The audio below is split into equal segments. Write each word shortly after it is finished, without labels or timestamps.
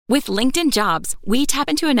With LinkedIn Jobs, we tap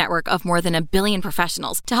into a network of more than 1 billion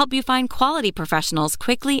professionals to help you find quality professionals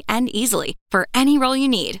quickly and easily for any role you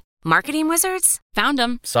need. Marketing wizards? Found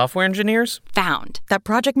them. Software engineers? Found. That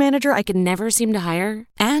project manager I could never seem to hire?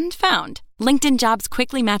 And found. LinkedIn Jobs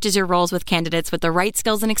quickly matches your roles with candidates with the right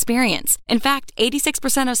skills and experience. In fact,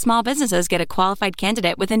 86% of small businesses get a qualified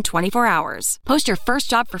candidate within 24 hours. Post your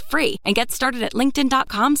first job for free and get started at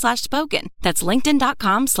linkedin.com/spoken. That's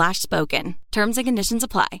linkedin.com/spoken. Terms and conditions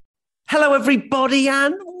apply. Hello, everybody,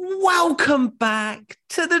 and welcome back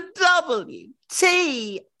to the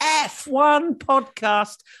WTF1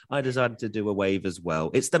 podcast. I decided to do a wave as well.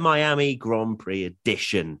 It's the Miami Grand Prix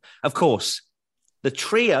edition. Of course, the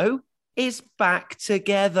trio is back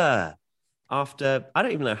together after, I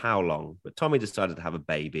don't even know how long, but Tommy decided to have a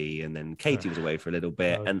baby and then Katie was away for a little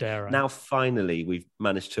bit. And now finally we've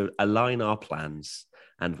managed to align our plans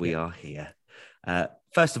and we are here.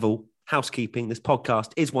 First of all, housekeeping. This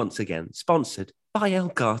podcast is once again sponsored by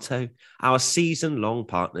Elgato, our season-long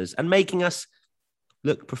partners, and making us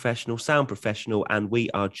look professional, sound professional, and we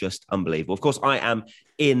are just unbelievable. Of course, I am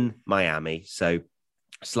in Miami, so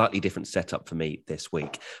slightly different setup for me this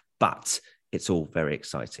week, but it's all very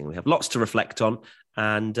exciting. We have lots to reflect on,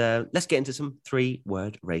 and let's get into some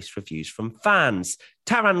 3-word race reviews from fans.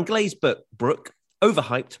 Taran Glazebrook,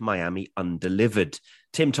 overhyped, Miami undelivered.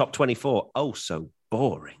 Tim Top 24, oh so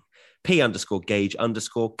boring.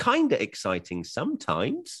 P_Gage_, kinda exciting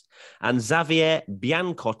sometimes. And Xavier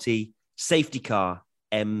Biancotti, safety car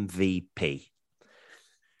MVP.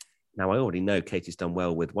 Now, I already know Katie's done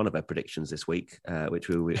well with one of her predictions this week, which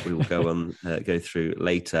we will go through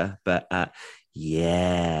later. But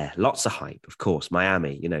yeah, lots of hype, of course.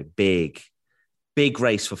 Miami, big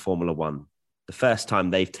race for Formula One. The first time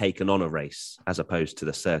they've taken on a race as opposed to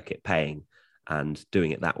the circuit paying and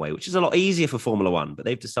doing it that way, which is a lot easier for Formula One. But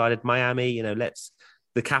they've decided Miami,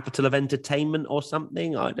 the capital of entertainment or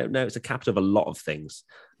something. I don't know. It's a capital of a lot of things.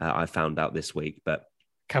 I found out this week, but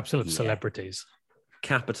capital of celebrities.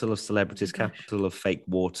 Capital of celebrities, capital of fake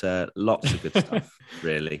water, lots of good stuff,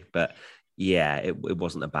 really. But yeah, it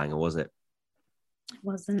wasn't a banger, was it? It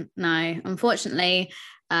wasn't, no. Unfortunately,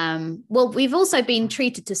 we've also been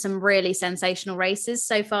treated to some really sensational races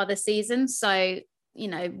so far this season. So,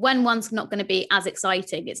 when one's not going to be as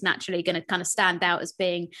exciting, it's naturally going to kind of stand out as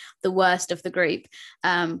being the worst of the group.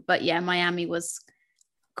 But yeah, Miami was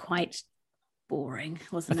quite boring,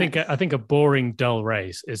 wasn't it? I think a boring, dull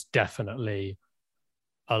race is definitely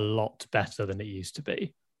a lot better than it used to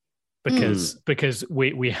be because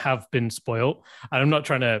we have been spoiled. And I'm not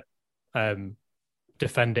trying to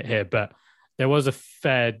defend it here, but there was a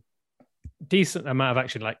decent amount of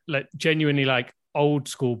action, like genuinely old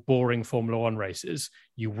school boring Formula One races.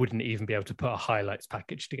 You wouldn't even be able to put a highlights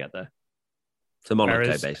package together. So Monaco,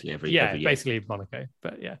 basically every year. Basically Monaco,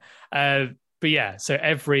 but yeah. So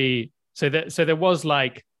there was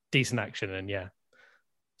decent action and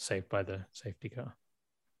saved by the safety car.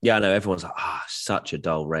 Yeah, I know everyone's like, such a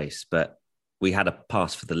dull race, but we had a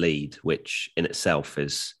pass for the lead, which in itself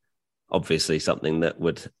is obviously something that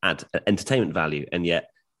would add entertainment value. And yet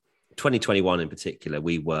 2021 in particular,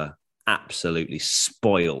 we were absolutely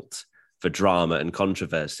spoilt for drama and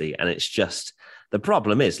controversy. And it's just, the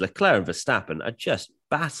problem is Leclerc and Verstappen are just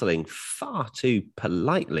battling far too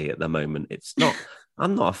politely at the moment.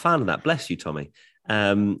 I'm not a fan of that. Bless you, Tommy.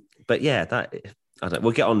 But yeah,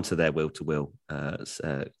 we'll get on to their will-to-will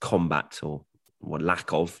combat or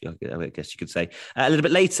lack of, I guess you could say, a little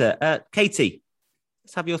bit later. Katie,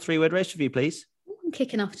 let's have your 3-word race review, please. I'm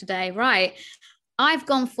kicking off today. Right. I've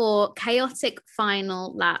gone for chaotic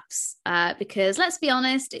final laps because, let's be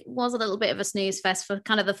honest, it was a little bit of a snooze fest for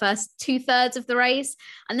kind of the first 2/3 of the race.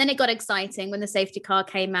 And then it got exciting when the safety car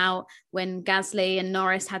came out, when Gasly and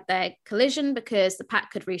Norris had their collision because the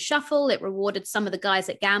pack could reshuffle. It rewarded some of the guys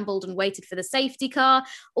that gambled and waited for the safety car.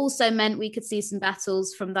 Also meant we could see some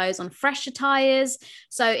battles from those on fresher tyres.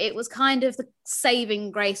 So it was kind of the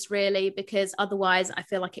saving grace, really, because otherwise I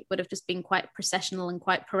feel like it would have just been quite processional and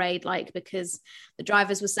quite parade-like because the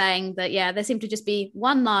drivers were saying that, there seemed to just be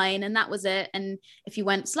one line and that was it. And if you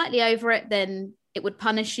went slightly over it, then it would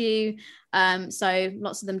punish you. So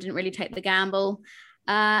lots of them didn't really take the gamble.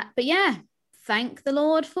 But yeah, thank the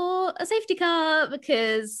Lord for a safety car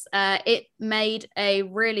because it made a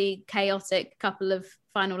really chaotic couple of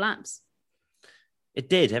final laps. It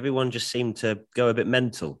did. Everyone just seemed to go a bit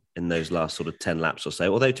mental in those last sort of 10 laps or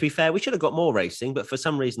so. Although, to be fair, we should have got more racing, but for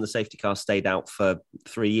some reason, the safety car stayed out for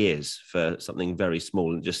 3 years for something very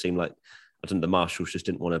small. And it just seemed like, I don't know, the marshals just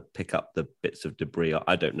didn't want to pick up the bits of debris.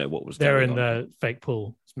 I don't know what was going on. They're in the fake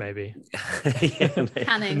pool maybe. Canning. In the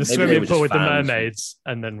Maybe they swimming were pool just with the fans. mermaids,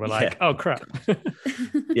 and then we're like, oh crap.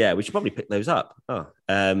 Yeah, we should probably pick those up.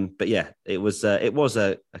 But yeah, it was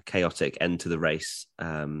a chaotic end to the race.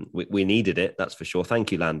 We needed it, that's for sure.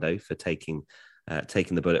 Thank you, Lando, for taking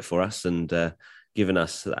the bullet for us and giving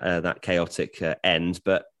us that chaotic end.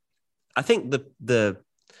 But I think the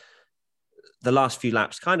last few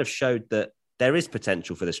laps kind of showed that there is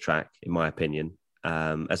potential for this track, in my opinion.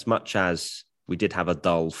 As much as we did have a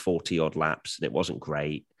dull 40 odd laps and it wasn't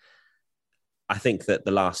great, I think that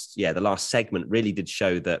the last segment really did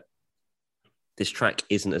show that this track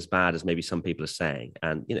isn't as bad as maybe some people are saying.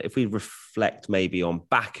 And, if we reflect maybe on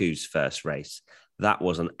Baku's first race, that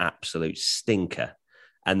was an absolute stinker.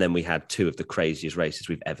 And then we had two of the craziest races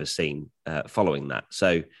we've ever seen following that.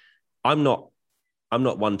 So I'm not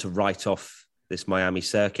one to write off this Miami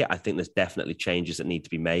circuit. I think there's definitely changes that need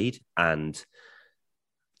to be made. And,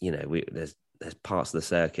 there's parts of the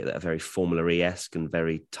circuit that are very Formula E-esque and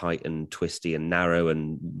very tight and twisty and narrow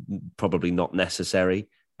and probably not necessary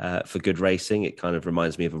for good racing. It kind of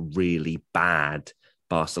reminds me of a really bad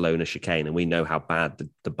Barcelona chicane, and we know how bad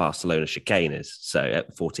the Barcelona chicane is. So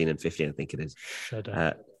at 14 and 15, I think it is.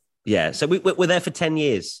 Yeah, so we're there for 10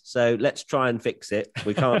 years. So let's try and fix it.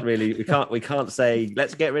 We can't really, we can't say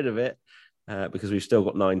let's get rid of it because we've still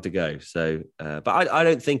got 9 to go. So, but I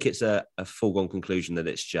don't think it's a foregone conclusion that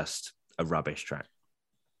it's just a rubbish track.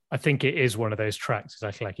 I think it is one of those tracks,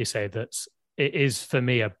 exactly like you say, it is for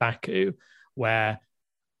me a Baku where,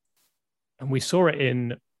 and we saw it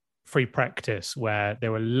in free practice where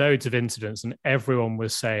there were loads of incidents and everyone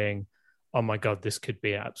was saying, oh my God, this could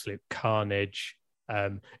be absolute carnage.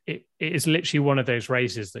 It is literally one of those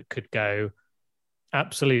races that could go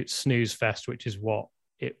absolute snooze fest, which is what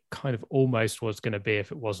it kind of almost was going to be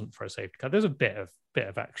if it wasn't for a safety car. There's a bit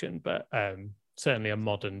of action, but certainly a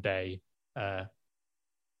modern day,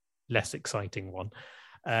 less exciting one.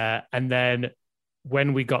 And then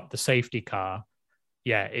when we got the safety car,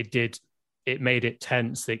 yeah, it made it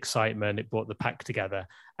tense, the excitement, it brought the pack together.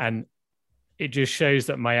 And it just shows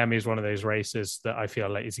that Miami is one of those races that I feel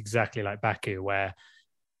like is exactly like Baku, where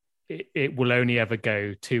it will only ever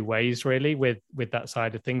go two ways, really, with that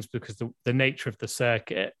side of things, because the nature of the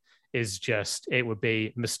circuit is just, it would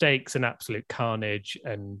be mistakes and absolute carnage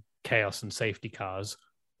and chaos and safety cars,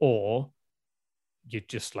 or you're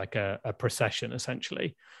just like a procession,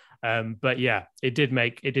 essentially. But yeah, it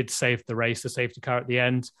did save the race, the safety car at the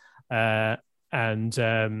end. Yeah,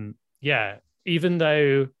 even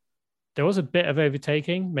though there was a bit of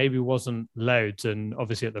overtaking, maybe wasn't loads, and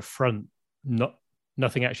obviously at the front,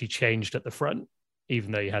 nothing actually changed at the front,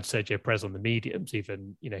 even though you had Sergio Perez on the mediums,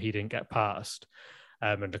 even, he didn't get past,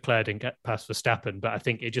 and Leclerc didn't get past Verstappen, but I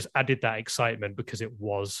think it just added that excitement because it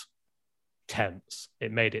was tense.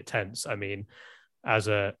 It made it tense. I mean, as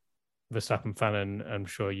a Verstappen fan, and I'm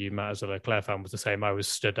sure you, Matt, as a Leclerc fan, was the same. I was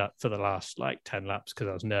stood up for the last 10 laps because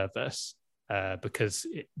I was nervous. Because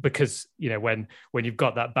when you've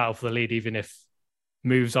got that battle for the lead, even if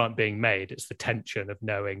moves aren't being made, it's the tension of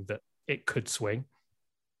knowing that it could swing.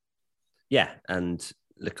 Yeah, and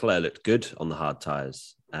Leclerc looked good on the hard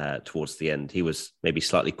tyres towards the end. He was maybe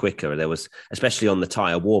slightly quicker. There was, especially on the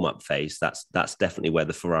tyre warm-up phase, that's definitely where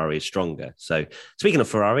the Ferrari is stronger. So speaking of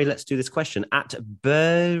Ferrari, let's do this question. At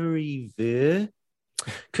Beriver,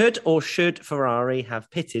 could or should Ferrari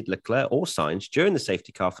have pitted Leclerc or Sainz during the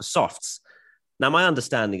safety car for softs? Now, my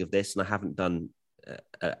understanding of this, and I haven't done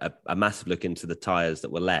a massive look into the tyres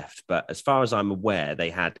that were left, but as far as I'm aware, they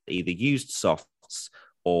had either used softs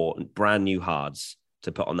or brand new hards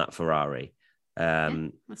to put on that Ferrari.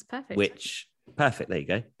 That's perfect. Perfect. There you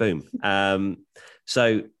go. Boom.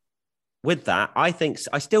 So with that, I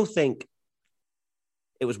still think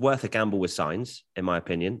it was worth a gamble with Sainz, in my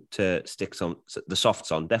opinion, to stick some the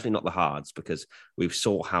softs on, definitely not the hards, because we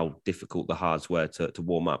saw how difficult the hards were to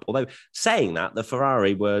warm up. Although saying that, the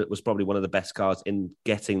Ferrari was probably one of the best cars in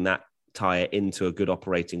getting that tyre into a good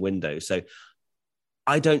operating window. So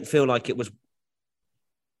I don't feel like it was,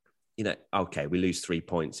 okay, we lose 3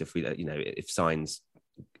 points if if Sainz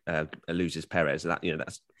loses Perez.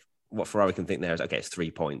 That's what Ferrari can think there is, okay, it's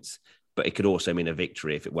 3 points, but it could also mean a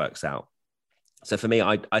victory if it works out. So for me,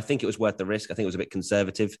 I think it was worth the risk. I think it was a bit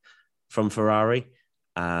conservative from Ferrari.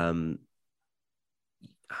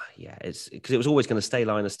 It's because it was always going to stay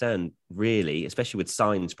line astern, really, especially with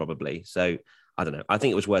Sainz probably. So I don't know. I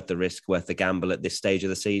think it was worth the risk, worth the gamble at this stage of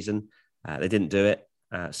the season. They didn't do it.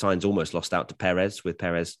 Sainz almost lost out to Perez, with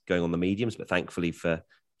Perez going on the mediums, but thankfully for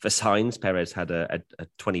Sainz, Perez had a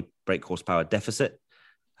 20 brake horsepower deficit.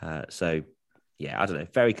 So yeah, I don't know.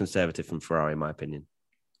 Very conservative from Ferrari, in my opinion.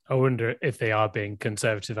 I wonder if they are being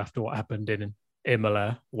conservative after what happened in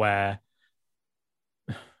Imola, where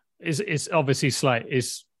it's obviously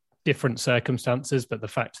it's different circumstances, but the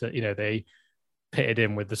fact that, they pitted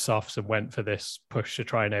in with the softs and went for this push to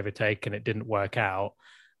try and overtake, and it didn't work out.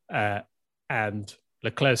 And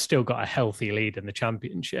Leclerc's still got a healthy lead in the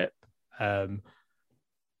championship. And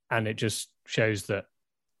it just shows that,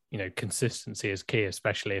 consistency is key,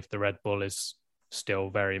 especially if the Red Bull is still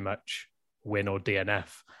very much win or DNF.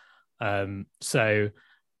 So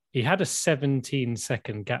he had a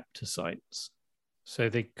 17-second gap to Sainz. So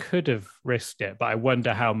they could have risked it, but I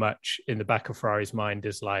wonder how much in the back of Ferrari's mind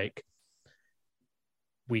is like,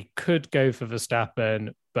 we could go for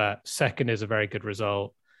Verstappen, but second is a very good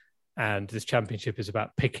result. And this championship is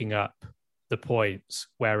about picking up the points.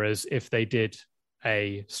 Whereas if they did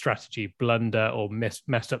a strategy blunder or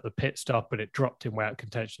messed up the pit stop and it dropped him way out of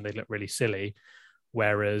contention, they look really silly.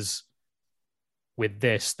 Whereas with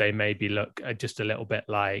this, they maybe look just a little bit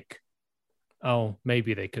like, oh,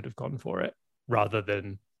 maybe they could have gone for it, rather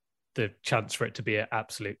than the chance for it to be an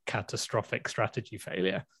absolute catastrophic strategy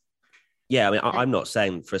failure. Yeah, I mean, I'm not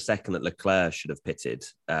saying for a second that Leclerc should have pitted,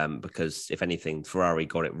 because if anything, Ferrari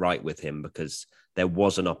got it right with him, because there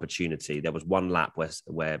was an opportunity. There was one lap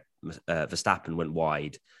where Verstappen went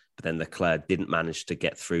wide, but then Leclerc didn't manage to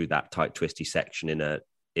get through that tight, twisty section in a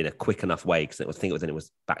quick enough way, because I think it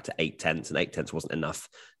was back to 8/10, and 8/10 wasn't enough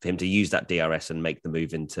for him to use that DRS and make the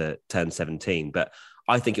move into turn 17. But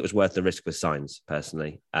I think it was worth the risk with Sainz,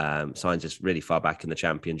 personally. Sainz is really far back in the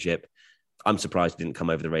championship. I'm surprised he didn't come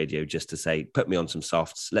over the radio just to say, put me on some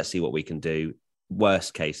softs. Let's see what we can do.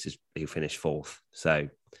 Worst case is he'll finish fourth. So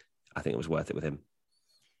I think it was worth it with him.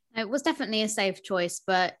 It was definitely a safe choice,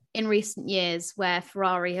 but in recent years where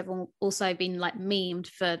Ferrari have also been like memed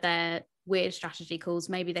for their weird strategy calls,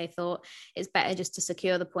 maybe they thought it's better just to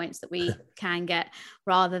secure the points that we can get,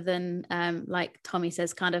 rather than like Tommy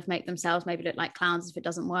says, kind of make themselves maybe look like clowns if it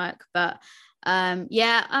doesn't work. But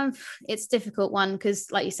it's a difficult one,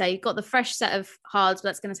 because like you say, you've got the fresh set of hards, but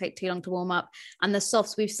that's going to take too long to warm up, and the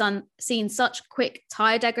softs, we've seen such quick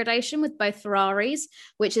tire degradation with both Ferraris,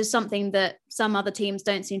 which is something that some other teams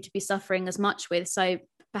don't seem to be suffering as much with. So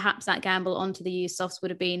perhaps that gamble onto the used softs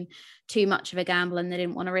would have been too much of a gamble, and they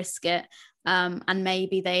didn't want to risk it. And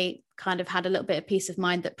maybe they kind of had a little bit of peace of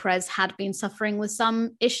mind that Perez had been suffering with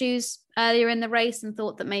some issues earlier in the race, and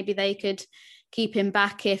thought that maybe they could keep him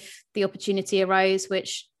back if the opportunity arose,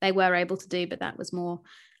 which they were able to do. But that was more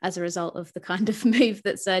as a result of the kind of move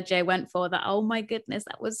that Sergio went for, that, oh my goodness,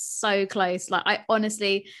 that was so close. Like, I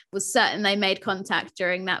honestly was certain they made contact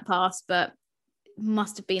during that pass, but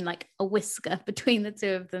must have been like a whisker between the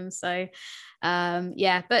two of them. So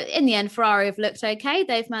but in the end, Ferrari have looked okay.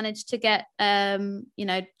 They've managed to get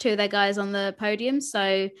two of their guys on the podium,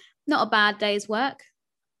 so not a bad day's work.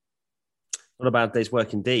 Not a bad day's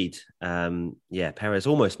work indeed. Perez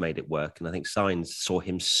almost made it work, and I think Sainz saw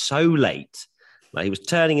him so late. Like, he was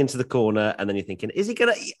turning into the corner, and then you're thinking, is he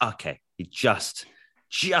gonna? Okay, he just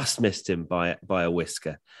missed him by a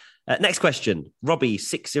whisker. Next question, Robbie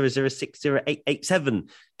 600608887.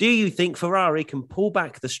 Do you think Ferrari can pull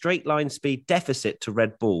back the straight line speed deficit to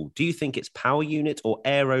Red Bull? Do you think it's power unit or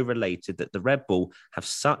aero related that the Red Bull have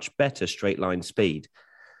such better straight line speed?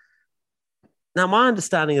 Now, my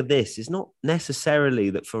understanding of this is not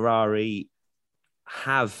necessarily that Ferrari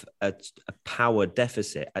have a power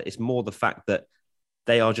deficit. It's more the fact that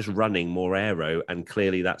they are just running more aero, and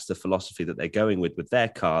clearly that's the philosophy that they're going with their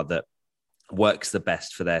car that works the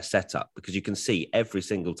best for their setup. Because you can see every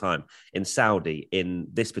single time in Saudi, in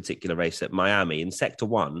this particular race at Miami, in Sector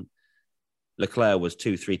 1, Leclerc was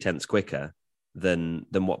 2-3 tenths quicker than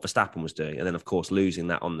what Verstappen was doing. And then, of course, losing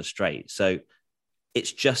that on the straight. So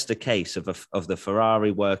it's just a case of the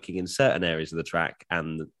Ferrari working in certain areas of the track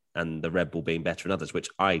and the Red Bull being better in others, which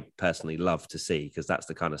I personally love to see, because that's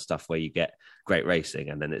the kind of stuff where you get great racing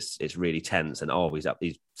and then it's really tense, and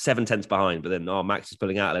he's 7 tenths behind, but then Max is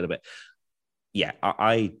pulling out a little bit. Yeah,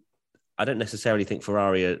 I don't necessarily think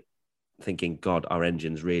Ferrari are thinking, God, our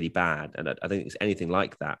engine's really bad. And I think it's anything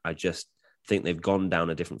like that. I just think they've gone down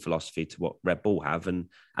a different philosophy to what Red Bull have. And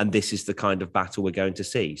this is the kind of battle we're going to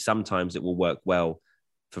see. Sometimes it will work well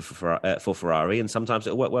for Ferrari, and sometimes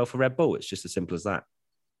it'll work well for Red Bull. It's just as simple as that.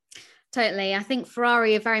 Totally. I think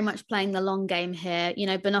Ferrari are very much playing the long game here.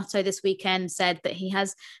 Binotto this weekend said that he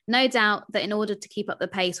has no doubt that in order to keep up the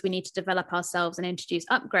pace, we need to develop ourselves and introduce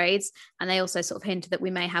upgrades. And they also sort of hinted that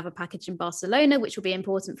we may have a package in Barcelona, which will be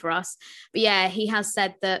important for us. But yeah, he has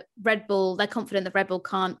said that Red Bull, they're confident that Red Bull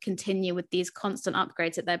can't continue with these constant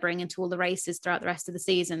upgrades that they're bringing to all the races throughout the rest of the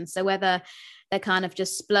season. So whether they're kind of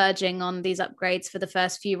just splurging on these upgrades for the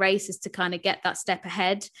first few races to kind of get that step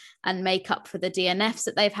ahead and make up for the DNFs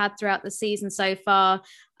that they've had throughout the season so far.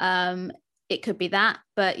 It could be that.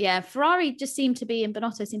 But yeah, Ferrari just seemed to be, and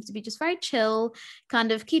Binotto seems to be just very chill,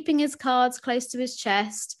 kind of keeping his cards close to his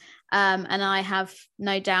chest. And I have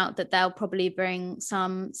no doubt that they'll probably bring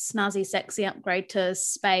some snazzy, sexy upgrade to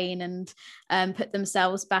Spain and put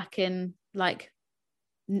themselves back in like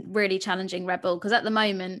really challenging Red Bull. Because at the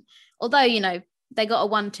moment, although, you know, they got a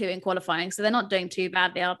 1-2 in qualifying, so they're not doing too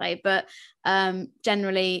badly, are they? But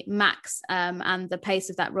generally, Max and the pace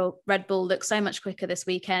of that Red Bull looks so much quicker this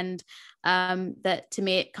weekend that to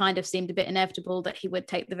me, it kind of seemed a bit inevitable that he would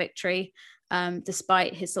take the victory,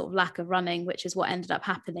 despite his sort of lack of running, which is what ended up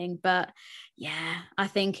happening. But yeah, I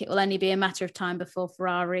think it will only be a matter of time before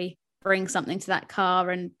Ferrari bring something to that car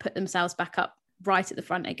and put themselves back up right at the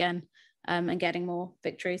front again, and getting more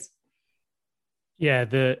victories. Yeah,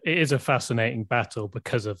 it is a fascinating battle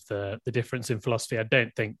because of the difference in philosophy. I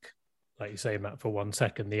don't think, like you say, Matt, for 1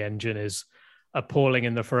 second, the engine is appalling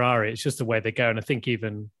in the Ferrari. It's just the way they go. And I think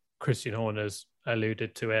even Christian Horner's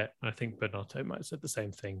alluded to it. I think Binotto might have said the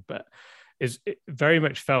same thing, but it very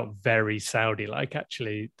much felt very Saudi-like,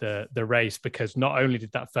 actually, the race, because not only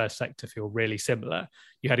did that first sector feel really similar,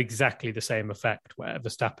 you had exactly the same effect where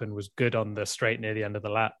Verstappen was good on the straight near the end of the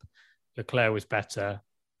lap. Leclerc was better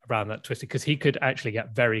around that twisted, because he could actually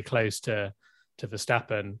get very close to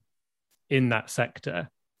Verstappen in that sector,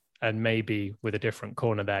 and maybe with a different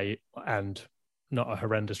corner there and not a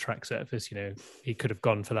horrendous track surface, you know, he could have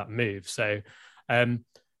gone for that move. So I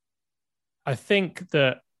think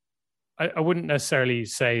that I wouldn't necessarily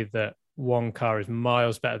say that one car is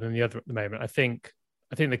miles better than the other at the moment. I think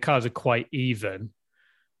the cars are quite even.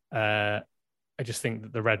 I just think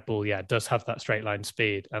that the Red Bull, does have that straight line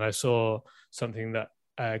speed. And I saw something that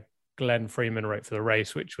Glenn Freeman wrote for the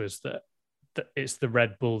race, which was that it's the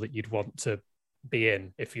Red Bull that you'd want to be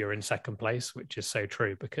in if you're in second place, which is so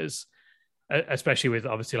true, because especially with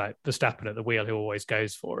obviously like Verstappen at the wheel, who always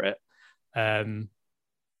goes for it, the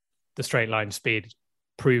straight line speed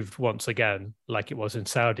proved once again, like it was in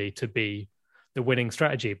Saudi, to be the winning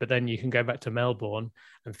strategy. But then you can go back to Melbourne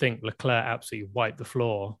and think Leclerc absolutely wiped the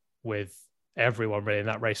floor with everyone really in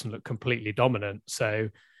that race and looked completely dominant. So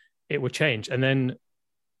it would change. And then,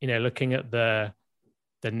 you know, looking at the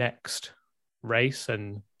next race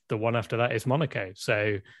and the one after that is Monaco.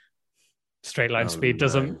 So straight line speed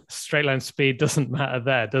doesn't matter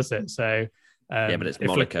there, does it? So but it's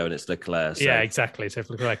Monaco and it's Leclerc. So. Yeah, exactly. So if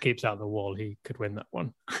Leclerc keeps out the wall, he could win that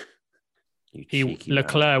one.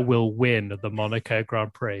 Leclerc will win the Monaco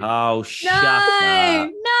Grand Prix. Oh, shut up.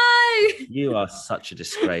 No. You are such a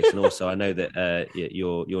disgrace. And also, I know that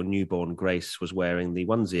your newborn Grace was wearing the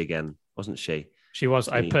onesie again, wasn't she? She was.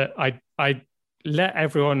 I let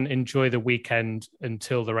everyone enjoy the weekend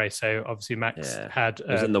until the race. So obviously Max had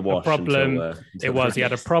a problem. He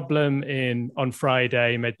had a problem on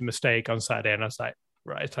Friday, made the mistake on Saturday, and I was like,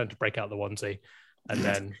 right, it's time to break out the onesie. And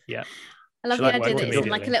then, I love the idea that it's in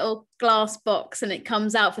like a little glass box and it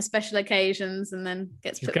comes out for special occasions and then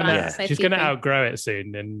gets put back. She's going to outgrow it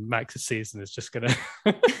soon, and Max's season is just going to...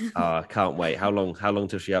 I can't wait. How long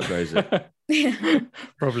till she outgrows it?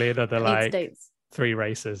 Probably another 3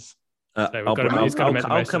 races. I'll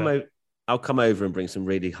come over and bring some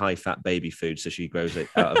really high-fat baby food so she grows it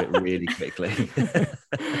out of it really quickly.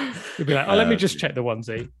 You'll be like, let me just check the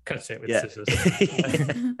onesie, cut it with scissors.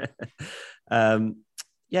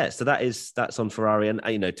 So that's on Ferrari, and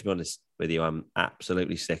you know, to be honest with you, I'm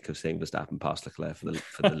absolutely sick of seeing Verstappen pass Leclerc for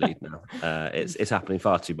the lead now. It's happening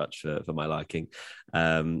far too much for my liking,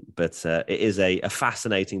 but it is a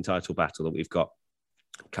fascinating title battle that we've got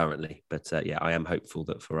currently. But I am hopeful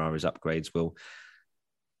that Ferrari's upgrades will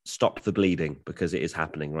stop the bleeding, because it is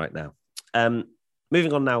happening right now.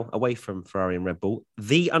 Moving on now away from Ferrari and Red Bull,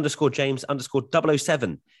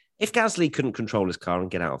 _James_007. If Gasly couldn't control his car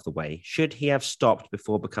and get out of the way, should he have stopped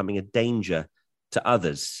before becoming a danger to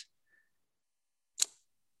others?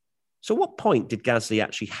 So what point did Gasly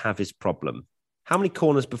actually have his problem? How many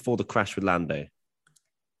corners before the crash with Lando?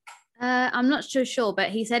 I'm not so sure,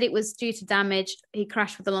 but he said it was due to damage. He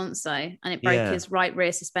crashed with Alonso and it broke his right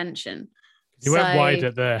rear suspension. He went wide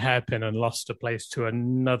at the hairpin and lost a place to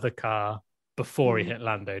another car before he hit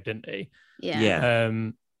Lando, didn't he? Yeah.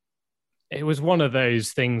 It was one of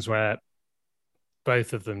those things where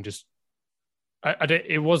both of them just...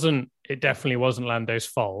 It definitely wasn't Lando's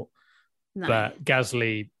fault, but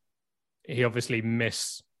Gasly, he obviously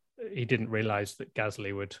he didn't realise that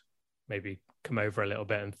Gasly would maybe come over a little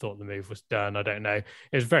bit and thought the move was done. I don't know.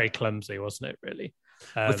 It was very clumsy, wasn't it, really?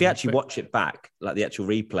 If you actually watch it back, like the actual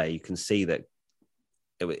replay, you can see that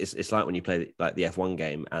it's like when you play like the F1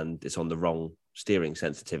 game and it's on the wrong steering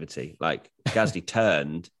sensitivity. Like Gasly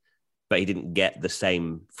turned, but he didn't get the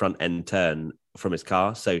same front end turn from his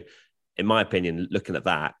car. So in my opinion, looking at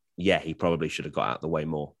that, yeah, he probably should have got out of the way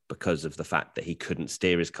more because of the fact that he couldn't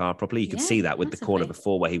steer his car properly. You could see that with the corner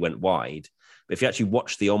before where he went wide. But if you actually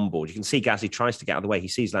watch the onboard, you can see Gasly tries to get out of the way. He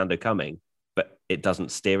sees Lando coming, but it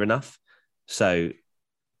doesn't steer enough. So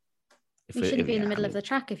you shouldn't be in the middle of the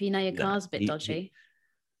track if you know your car's a bit dodgy.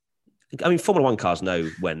 I mean, Formula One cars know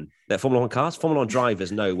when they're Formula One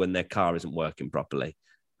drivers know when their car isn't working properly.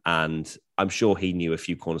 And I'm sure he knew a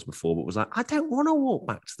few corners before, but was like, I don't want to walk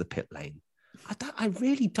back to the pit lane. I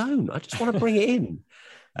really don't. I just want to bring it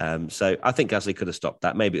in. So I think Gasly could have stopped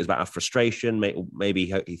that. Maybe it was about a frustration. Maybe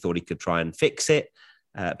he thought he could try and fix it.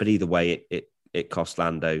 But either way, it cost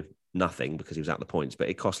Lando nothing because he was out the points, but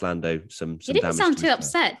it cost Lando some He didn't damage sound too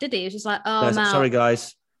upset, did he? He was just like, oh, no, sorry,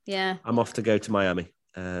 guys. Yeah. I'm off to go to Miami.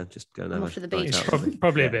 Just going off to the beach. He's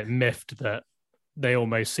probably a bit miffed that they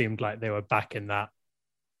almost seemed like they were back in that.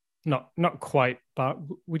 Not quite, but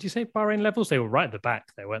would you say Bahrain levels? They were right at the back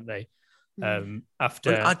there, weren't they?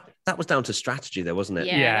 After that was down to strategy, though, wasn't it?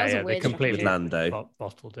 Yeah, they completely Lando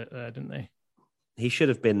bottled it there, didn't they? He should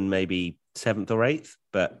have been maybe 7th or 8th,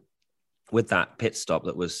 but with that pit stop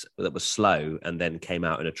that was slow and then came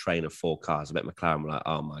out in a train of 4 cars, I bet McLaren were like,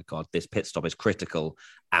 "Oh my god, this pit stop is critical,"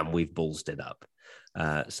 and we've ballsed it up.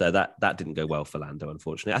 So that didn't go well for Lando,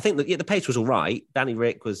 unfortunately. I think that the pace was all right. Danny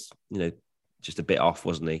Rick was, just a bit off,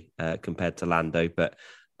 wasn't he, compared to Lando? But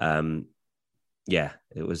it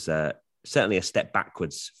was certainly a step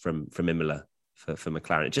backwards from Imola for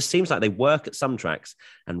McLaren. It just seems like they work at some tracks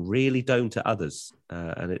and really don't at others,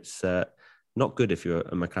 and it's not good if you're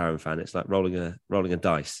a McLaren fan. It's like rolling a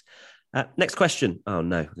dice. Next question. Oh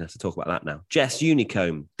no, we're going to have to talk about that now. Jess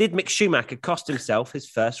Unicomb. Did Mick Schumacher cost himself his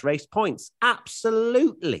first race points?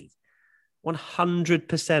 Absolutely.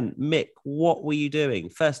 100%. Mick, what were you doing?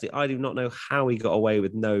 Firstly, I do not know how he got away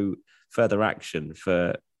with no further action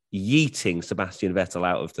for yeeting Sebastian Vettel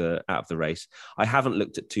out of the race. I haven't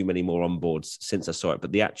looked at too many more onboards since I saw it,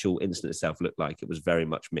 but the actual incident itself looked like it was very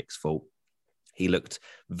much Mick's fault. He looked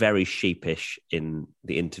very sheepish in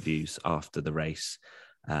the interviews after the race.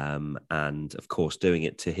 And of course, doing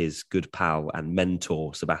it to his good pal and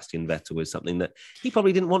mentor, Sebastian Vettel, was something that he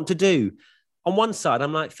probably didn't want to do. On one side,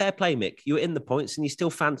 I'm like, fair play, Mick. You were in the points and you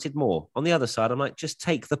still fancied more. On the other side, I'm like, just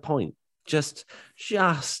take the point. Just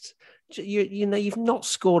you've not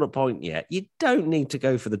scored a point yet. You don't need to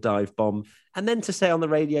go for the dive bomb. And then to say on the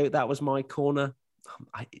radio, that was my corner.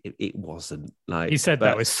 It wasn't. Like he said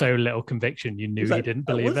that with so little conviction. You knew he didn't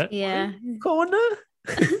believe it. Yeah. Corner?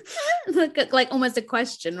 like almost a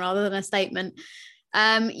question rather than a statement.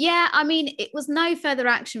 I mean, it was no further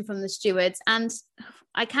action from the stewards, and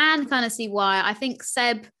I can kind of see why. I think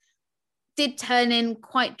Seb did turn in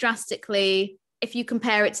quite drastically if you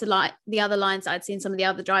compare it to like the other lines I'd seen some of the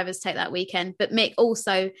other drivers take that weekend. But Mick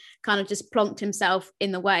also kind of just plonked himself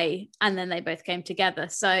in the way, and then they both came together.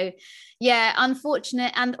 So yeah,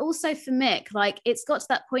 unfortunate. And also for Mick, like it's got to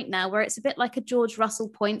that point now where it's a bit like a George Russell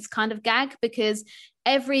points kind of gag, because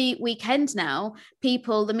every weekend now,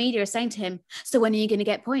 the media are saying to him, so when are you going to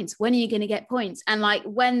get points? When are you going to get points? And like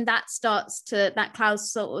when that cloud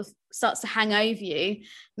sort of starts to hang over you,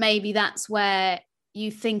 maybe that's where you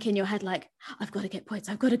think in your head, like, I've got to get points.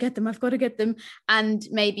 I've got to get them. And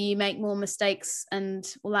maybe you make more mistakes and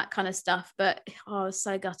all that kind of stuff. But I was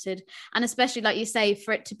so gutted. And especially, like you say,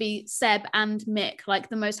 for it to be Seb and Mick, like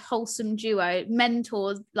the most wholesome duo,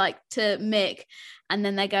 mentors, like to Mick. And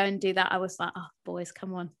then they go and do that. I was like, oh, boys,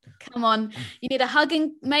 come on. You need a hug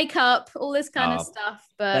and make up, all this kind of stuff.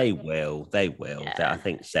 But they will. Yeah. I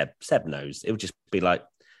think Seb knows. It would just be like,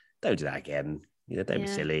 don't do that again. Don't be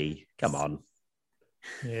silly. Come on.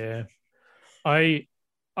 Yeah, I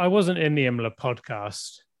wasn't in the Imola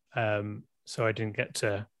podcast, so I didn't get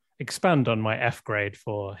to expand on my F grade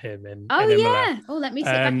for him in Imola. Yeah. Oh, let me see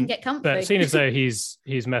if I can get comfy. But seeing as though he's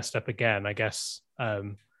messed up again, I guess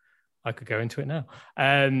I could go into it now.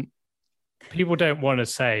 People don't want to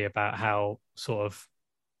say about how sort of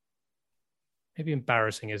maybe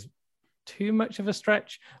embarrassing is too much of a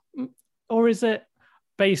stretch, or is it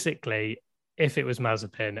basically? If it was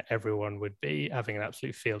Mazepin, everyone would be having an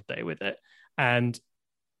absolute field day with it. And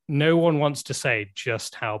no one wants to say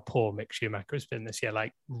just how poor Mick Schumacher has been this year,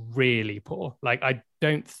 like really poor. Like, I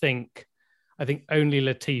think only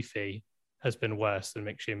Latifi has been worse than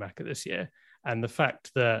Mick Schumacher this year. And the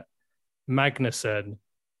fact that Magnussen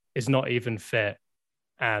is not even fit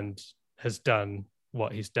and has done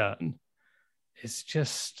what he's done is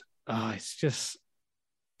just, it's just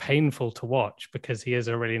painful to watch because he is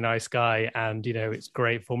a really nice guy, and it's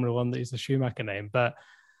great Formula One that he's the Schumacher name, but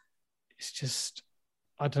it's just,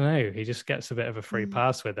 I don't know, he just gets a bit of a free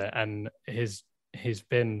pass with it, and he's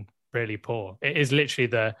been really poor. It is literally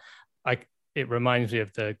it reminds me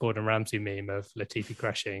of the Gordon Ramsay meme of Latifi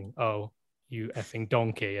crashing, "Oh, you effing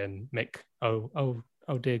donkey," and Mick, oh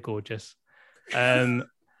dear gorgeous.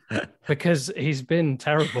 Because he's been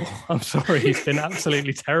terrible. I'm sorry, he's been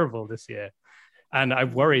absolutely terrible this year. And I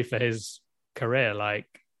worry for his career, like,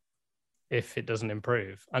 if it doesn't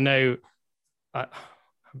improve. I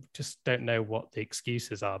just don't know what the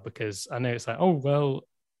excuses are, because I know it's like, oh, well,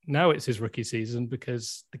 now it's his rookie season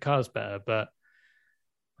because the car's better, but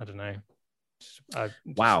I don't know.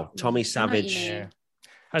 Wow, Tommy Savage. Yeah.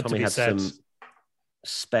 Tommy had some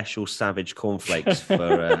special Savage cornflakes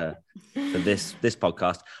for this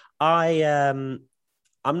podcast. I'm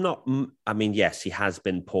not. I mean, yes, he has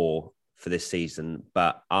been poor for this season,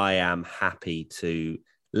 but I am happy to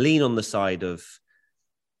lean on the side of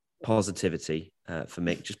positivity for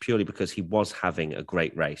Mick, just purely because he was having a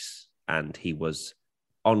great race and he was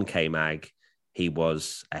on K-Mag, he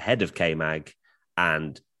was ahead of K-Mag,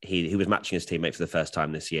 and he was matching his teammate for the first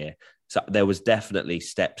time this year. So there was definitely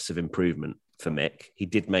steps of improvement for Mick. He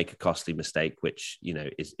did make a costly mistake, which,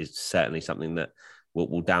 is certainly something that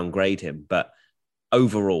will downgrade him. But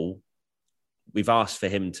overall, we've asked for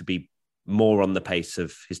him to be more on the pace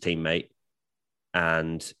of his teammate,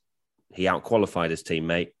 and he outqualified his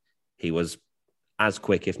teammate. He was as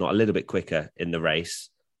quick, if not a little bit quicker, in the race.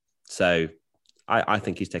 So I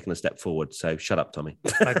think he's taken a step forward. So shut up, Tommy.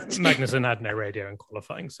 Magnussen had no radio in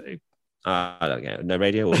qualifying, so I don't know. No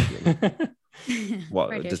radio? Or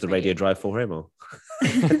what does the radio drive for him? Or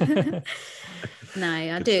No,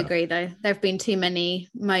 I do agree though. There have been too many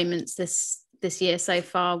moments this year so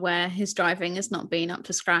far where his driving has not been up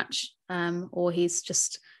to scratch, or he's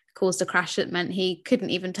just caused a crash that meant he couldn't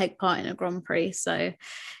even take part in a Grand Prix. So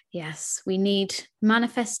yes, we need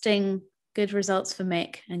manifesting good results for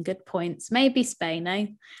Mick and good points. Maybe Spain, eh?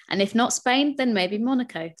 And if not Spain, then maybe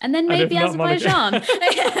Monaco. And then maybe Azerbaijan.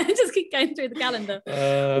 Just keep going through the calendar.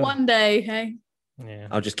 One day, hey? Yeah.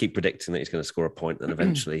 I'll just keep predicting that he's going to score a point, and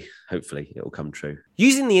eventually, hopefully, it will come true.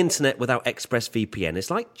 Using the internet without ExpressVPN is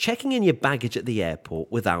like checking in your baggage at the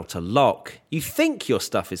airport without a lock. You think your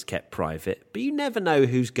stuff is kept private, but you never know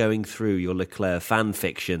who's going through your Leclerc fan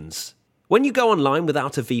fictions. When you go online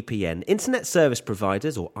without a VPN, internet service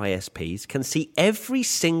providers, or ISPs, can see every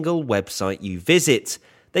single website you visit.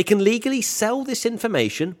 They can legally sell this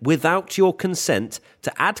information without your consent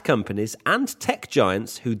to ad companies and tech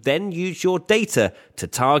giants who then use your data to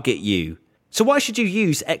target you. So why should you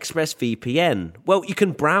use ExpressVPN? Well, you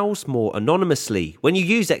can browse more anonymously. When you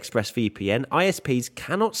use ExpressVPN, ISPs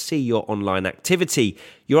cannot see your online activity.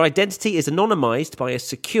 Your identity is anonymized by a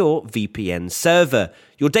secure VPN server.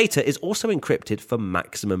 Your data is also encrypted for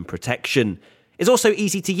maximum protection. It's also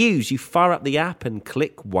easy to use. You fire up the app and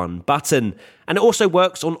click one button. And it also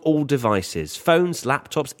works on all devices, phones,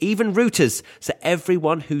 laptops, even routers, so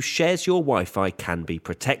everyone who shares your Wi-Fi can be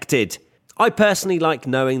protected. I personally like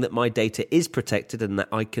knowing that my data is protected and that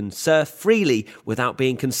I can surf freely without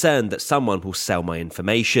being concerned that someone will sell my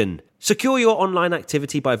information. Secure your online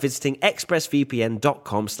activity by visiting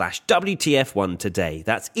expressvpn.com/WTF1 today.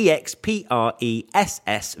 That's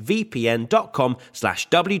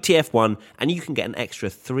expressvpn.com/WTF1, and you can get an extra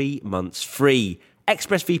 3 months free.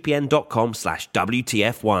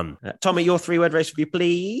 expressvpn.com/WTF1. Tommy, your 3-word race review,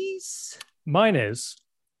 please. Mine is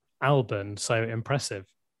Albon, so impressive.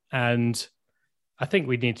 And I think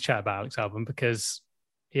we need to chat about Alex Albon because,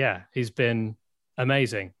 yeah, he's been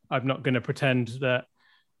amazing. I'm not going to pretend that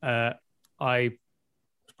I was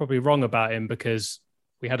probably wrong about him, because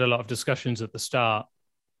we had a lot of discussions at the start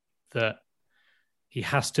that he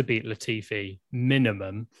has to beat Latifi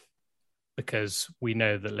minimum, because we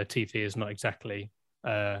know that Latifi is not exactly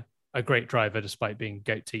a great driver despite being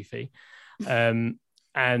GOAT Tifi.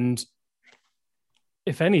 And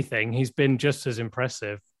if anything, he's been just as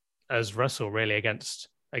impressive as Russell really against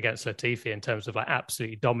Latifi in terms of like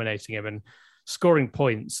absolutely dominating him and scoring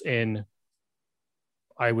points in,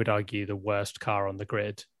 I would argue, the worst car on the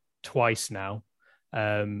grid twice now.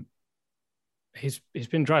 He's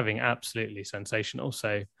been driving absolutely sensational.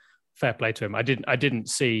 So fair play to him. I didn't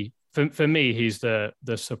see, for me, he's the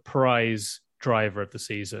surprise driver of the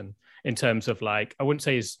season in terms of, like, I wouldn't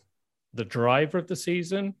say he's the driver of the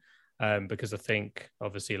season, because I think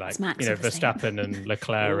obviously, like, Verstappen and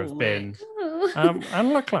Leclerc have been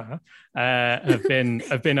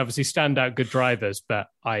have been obviously standout good drivers, but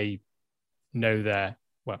I know they're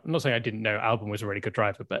well, I'm not saying I didn't know Albon was a really good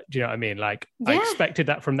driver, but do you know what I mean? Like I Yeah. expected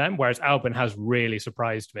that from them, whereas Albon has really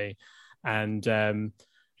surprised me. And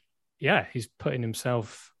yeah, he's putting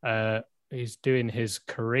himself, he's doing his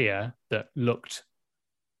career that looked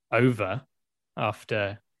over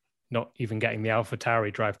after not even getting the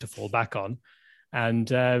AlphaTauri drive to fall back on. And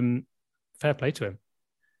fair play to him.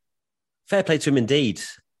 Fair play to him indeed.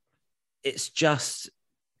 It's just,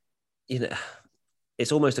 you know,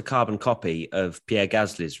 it's almost a carbon copy of Pierre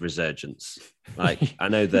Gasly's resurgence. Like, I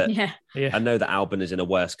know that I know that Albon is in a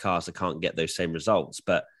worse car, so can't get those same results,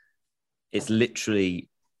 but it's literally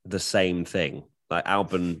the same thing. Like,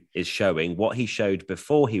 Albon is showing what he showed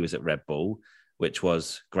before he was at Red Bull, which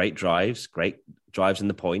was great drives in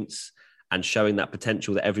the points, and showing that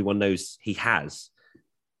potential that everyone knows he has.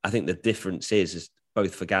 I think the difference is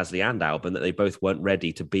both for Gasly and Albon that they both weren't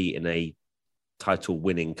ready to be in a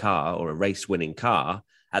title-winning car or a race-winning car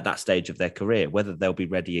at that stage of their career. Whether they'll be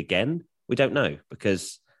ready again, we don't know,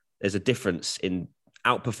 because there's a difference in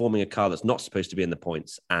outperforming a car that's not supposed to be in the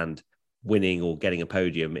points and winning or getting a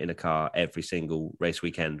podium in a car every single race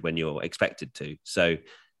weekend when you're expected to. So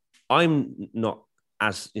I'm not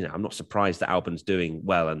surprised that Albon's doing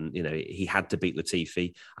well, and he had to beat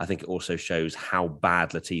Latifi. I think it also shows how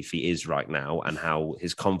bad Latifi is right now and how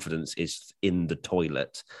his confidence is in the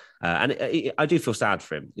toilet. And I do feel sad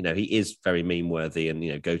for him. He is very meme-worthy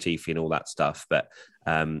and go Tifi and all that stuff, but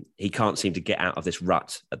he can't seem to get out of this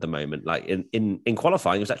rut at the moment. Like in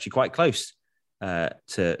qualifying, it was actually quite close to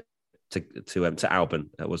Albon.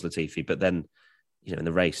 Was Latifi, but then in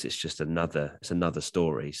the race, it's just another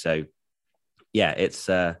story. So. Yeah, it's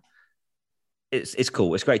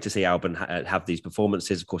cool. It's great to see Albon have these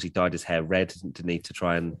performances. Of course, he dyed his hair red to need to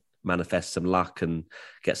try and manifest some luck and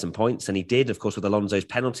get some points. And he did, of course, with Alonso's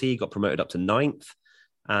penalty. He got promoted up to 9th.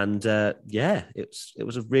 And it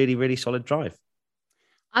was a really, really solid drive.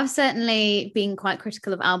 I've certainly been quite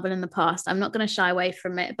critical of Albon in the past. I'm not going to shy away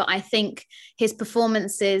from it, but I think his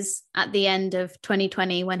performances at the end of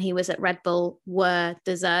 2020 when he was at Red Bull were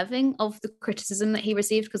deserving of the criticism that he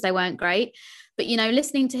received because they weren't great. But,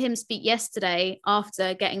 listening to him speak yesterday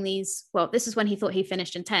after getting these, well, this is when he thought he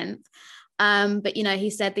finished in 10th. But, he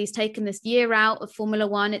said he's taken this year out of Formula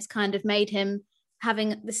One. It's kind of made him,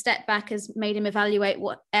 having the step back has made him evaluate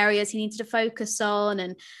what areas he needed to focus on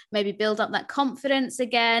and maybe build up that confidence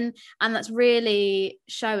again. And that's really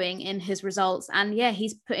showing in his results. And yeah,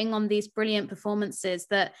 he's putting on these brilliant performances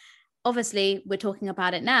that obviously we're talking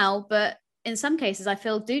about it now, but in some cases I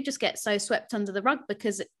feel do just get so swept under the rug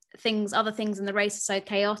because other things in the race are so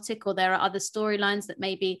chaotic, or there are other storylines that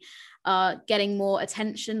maybe are getting more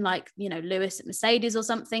attention, like, Lewis at Mercedes or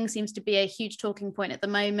something seems to be a huge talking point at the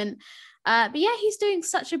moment. But yeah, he's doing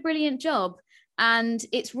such a brilliant job. And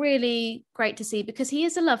it's really great to see because he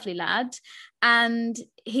is a lovely lad. And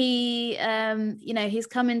he, he's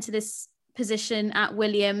come into this position at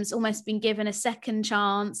Williams, almost been given a second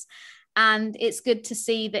chance. And it's good to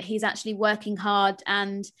see that he's actually working hard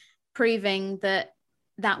and proving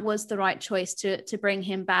that was the right choice to bring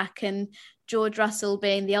him back. And George Russell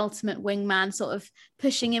being the ultimate wingman, sort of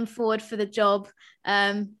pushing him forward for the job.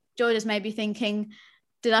 George is maybe thinking,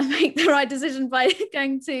 did I make the right decision by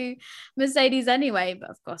going to Mercedes anyway?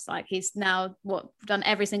 But of course, he's now done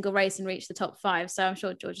every single race and reached the top 5. So I'm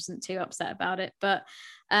sure George isn't too upset about it. But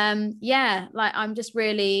I'm just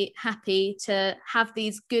really happy to have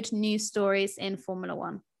these good news stories in Formula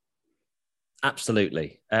One.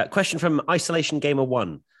 Absolutely. Question from Isolation Gamer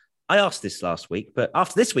 1. I asked this last week, but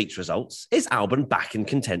after this week's results, is Albon back in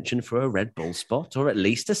contention for a Red Bull spot or at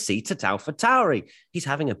least a seat at AlphaTauri? He's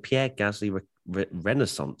having a Pierre Gasly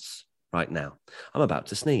renaissance right now. I'm about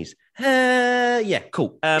to sneeze. Yeah,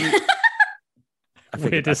 cool. I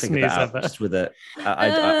figured that out just with a.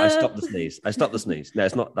 I stopped the sneeze. No,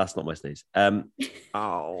 it's not. That's not my sneeze. I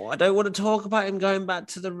don't want to talk about him going back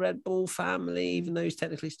to the Red Bull family, even though he's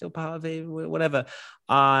technically still part of it. Whatever.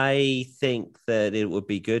 I think that it would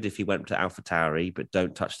be good if he went to AlphaTauri, but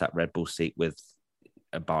don't touch that Red Bull seat with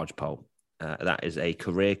a barge pole. That is a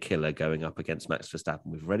career killer going up against Max Verstappen.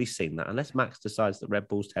 We've already seen that. Unless Max decides that Red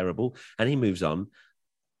Bull's terrible and he moves on,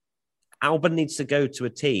 Albon needs to go to a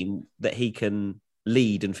team that he can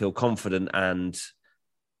lead and feel confident and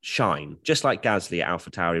shine, just like Gasly at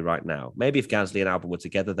AlphaTauri right now. Maybe if Gasly and Albon were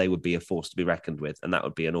together, they would be a force to be reckoned with, and that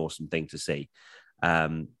would be an awesome thing to see.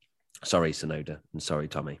 Sorry, Tsunoda, and sorry,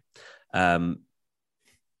 Tommy.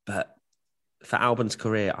 But for Albon's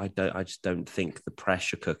career, I just don't think the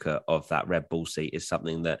pressure cooker of that Red Bull seat is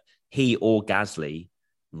something that he or Gasly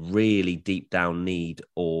really deep down need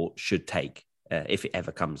or should take if it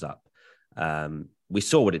ever comes up. We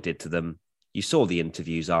saw what it did to them You saw the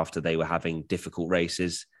interviews after they were having difficult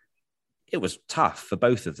races. It was tough for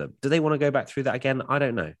both of them. Do they want to go back through that again? I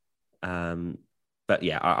don't know. But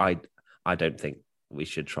yeah, I don't think we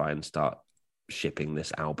should try and start shipping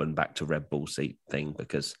this Albon back to Red Bull seat thing,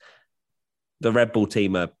 because the Red Bull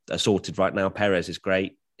team are sorted right now. Perez is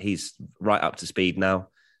great. He's right up to speed now.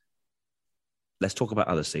 Let's talk about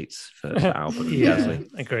other seats for Albon and Gasly.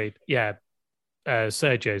 Agreed. Yeah.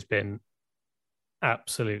 Sergio's been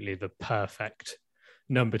absolutely the perfect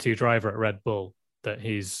number 2 driver at Red Bull, that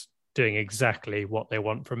he's doing exactly what they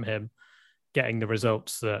want from him, getting the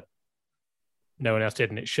results that no one else did.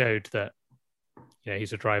 And it showed that,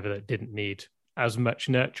 he's a driver that didn't need as much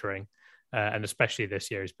nurturing. And especially this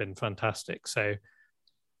year, he's been fantastic. So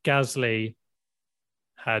Gasly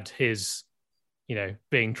had his,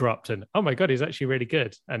 being dropped and, oh my God, he's actually really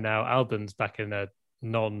good. And now Albon's back in a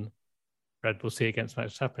non-Red Bull seat against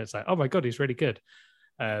Max Verstappen. It's like, oh my God, he's really good.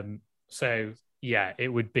 So yeah, it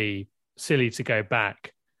would be silly to go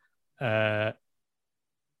back. I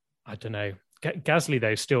don't know. Gasly,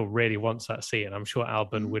 though, still really wants that seat. And I'm sure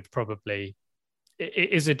Albon would probably...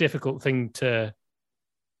 It is a difficult thing to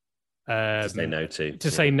say no to.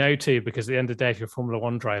 Say no to, because at the end of the day, if you're a Formula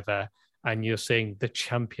One driver and you're seeing the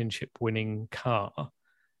championship winning car,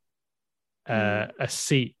 a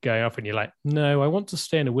seat going up, and you're like, no, I want to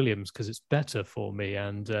stay in a Williams because it's better for me,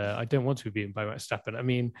 and I don't want to be beaten by Max Verstappen. I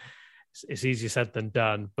mean, it's easier said than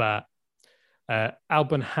done, but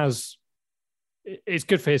Albon has... It's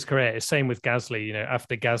good for his career. It's same with Gasly.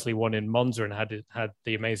 After Gasly won in Monza and had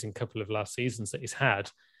the amazing couple of last seasons that he's had,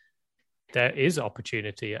 there is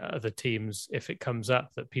opportunity at other teams if it comes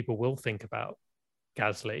up that people will think about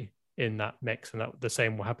Gasly in that mix, and that the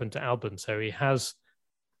same will happen to Albon. So he has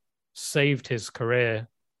saved his career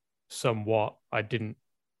somewhat. I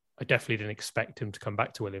definitely didn't expect him to come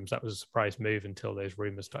back to Williams. That was a surprise move until those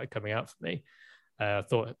rumours started coming out for me. I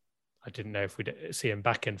didn't know if we'd see him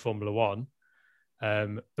back in Formula One.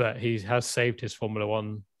 But he has saved his Formula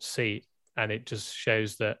One seat, and it just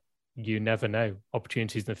shows that you never know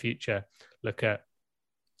opportunities in the future. Look at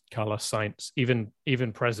Carlos Sainz,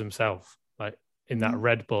 even Perez himself, like in that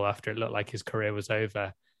Red Bull after it looked like his career was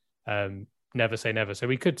over. Never say never. So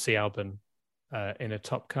we could see Albon in a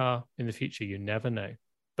top car in the future. You never know.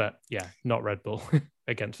 But yeah, not Red Bull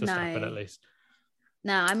against Verstappen at least.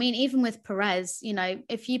 No, I mean, even with Perez,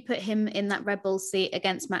 if you put him in that Red Bull seat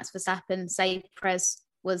against Max Verstappen, say Perez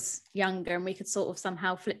was younger and we could sort of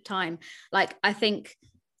somehow flip time. Like, I think,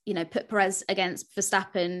 put Perez against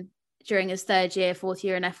Verstappen during his 3rd year, 4th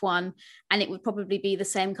year in F1, and it would probably be the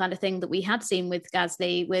same kind of thing that we had seen with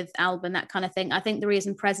Gasly, with Albon, that kind of thing. I think the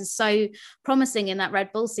reason Perez is so promising in that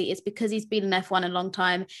Red Bull seat is because he's been in F1 a long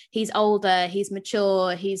time. He's older, he's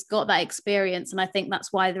mature, he's got that experience, and I think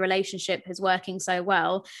that's why the relationship is working so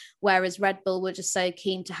well, whereas Red Bull were just so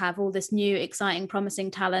keen to have all this new, exciting, promising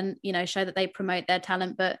talent, show that they promote their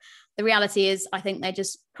talent, but the reality is, I think they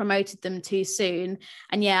just promoted them too soon.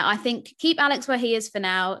 And yeah, I think keep Alex where he is for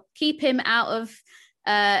now. Keep him out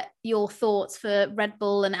of your thoughts for Red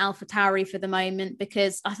Bull and AlphaTauri for the moment,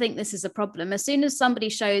 because I think this is a problem. As soon as somebody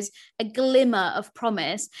shows a glimmer of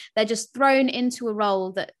promise, they're just thrown into a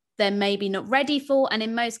role that they're maybe not ready for. And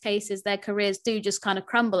in most cases, their careers do just kind of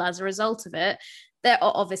crumble as a result of it. There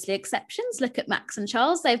are obviously exceptions. Look at Max and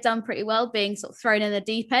Charles. They've done pretty well being sort of thrown in the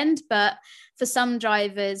deep end. But for some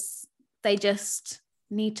drivers, they just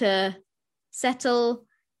need to settle,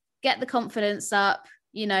 get the confidence up,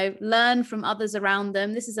 learn from others around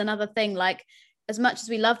them. This is another thing, like, as much as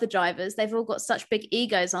we love the drivers, they've all got such big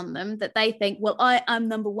egos on them that they think, well, I'm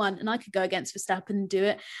number one and I could go against Verstappen and do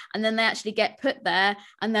it. And then they actually get put there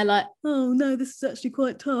and they're like, oh no, this is actually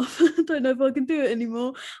quite tough. I don't know if I can do it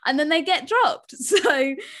anymore. And then they get dropped.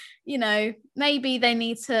 So, maybe they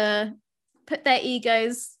need to put their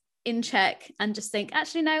egos in check and just think,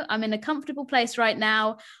 actually, no, I'm in a comfortable place right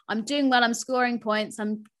now. I'm doing well. I'm scoring points.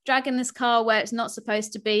 I'm dragging this car where it's not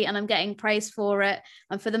supposed to be and I'm getting praise for it.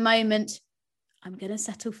 And for the moment, I'm going to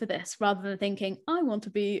settle for this, rather than thinking, I want to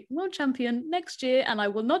be world champion next year and I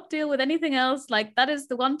will not deal with anything else. Like, that is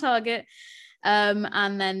the one target.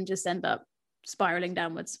 And then just end up spiraling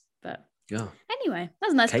downwards. But yeah, anyway,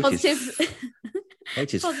 that's a nice positive.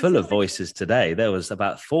 Kate is full of voices today. There was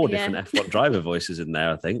about 4 different F1 driver voices in there,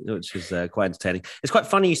 I think, which is quite entertaining. It's quite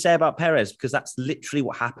funny you say about Perez, because that's literally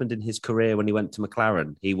what happened in his career when he went to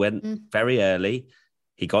McLaren. He went very early,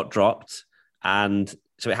 he got dropped, and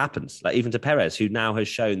so it happens. Like, even to Perez, who now has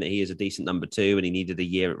shown that he is a decent number 2 and he needed a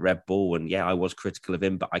year at Red Bull. And yeah, I was critical of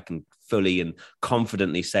him, but I can fully and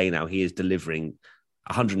confidently say now he is delivering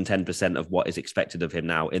 110% of what is expected of him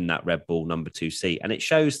now in that Red Bull number 2 seat. And it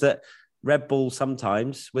shows that Red Bull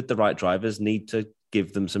sometimes, with the right drivers, need to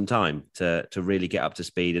give them some time to really get up to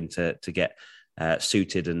speed and to get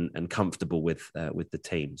suited and comfortable with the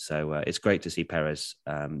team. So it's great to see Perez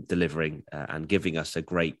delivering and giving us a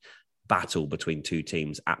great battle between two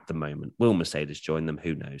teams at the moment. Will Mercedes join them?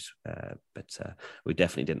 Who knows? But we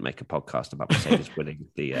definitely didn't make a podcast about Mercedes winning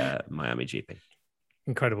the Miami GP.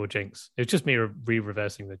 Incredible jinx. It was just me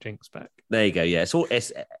reversing the jinx back. There you go. Yeah,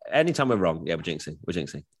 it's anytime we're wrong. Yeah, we're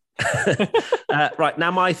jinxing. Right,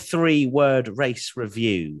 now my 3-word race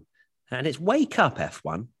review, and it's wake up,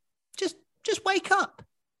 F1. Just wake up.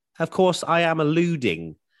 Of course, I am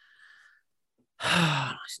alluding.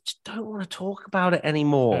 I just don't want to talk about it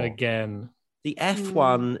anymore. Again. The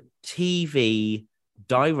F1 TV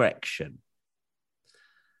direction.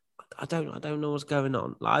 I don't know what's going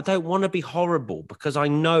on. Like, I don't want to be horrible because I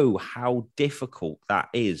know how difficult that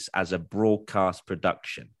is as a broadcast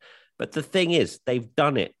production. But the thing is, they've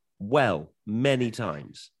done it well many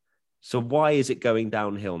times. So why is it going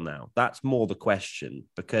downhill now? That's more the question,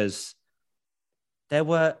 because there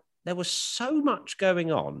was so much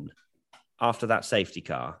going on after that safety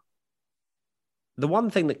car. The one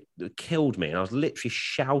thing that killed me, and I was literally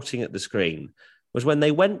shouting at the screen, was when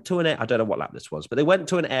they went to I don't know what lap this was, but they went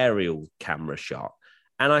to an aerial camera shot.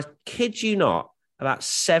 And I kid you not, about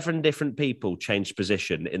 7 different people changed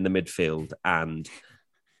position in the midfield. And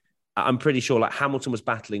I'm pretty sure like Hamilton was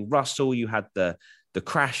battling Russell. You had the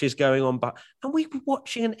crashes going on, and we were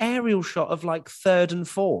watching an aerial shot of like 3rd and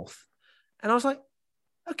 4th. And I was like,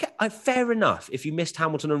 okay, fair enough if you missed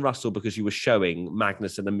Hamilton and Russell because you were showing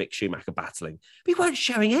Magnussen and Mick Schumacher battling. We weren't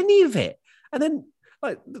showing any of it. And then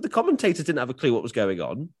like the commentators didn't have a clue what was going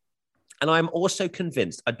on. And I'm also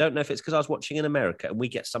convinced, I don't know if it's because I was watching in America and we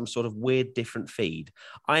get some sort of weird different feed.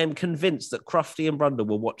 I am convinced that Crofty and Brundle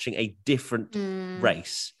were watching a different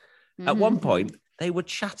race. Mm-hmm. At one point, they were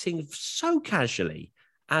chatting so casually,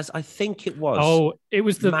 as I think it was. Oh, it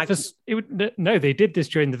was no, they did this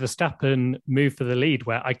during the Verstappen move for the lead,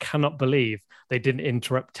 where I cannot believe they didn't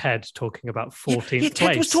interrupt Ted talking about 14th place.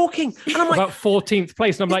 Ted was talking, and I'm like, about 14th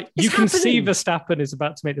place, and I'm like, you can see Verstappen is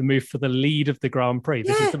about to make the move for the lead of the Grand Prix.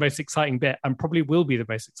 This is the most exciting bit, and probably will be the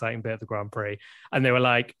most exciting bit of the Grand Prix. And they were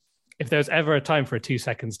like, if there was ever a time for a 2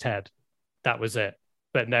 seconds, Ted, that was it.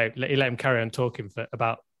 But no, he let him carry on talking for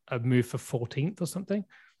about a move for 14th or something.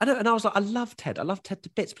 I know, and I was like, I love Ted to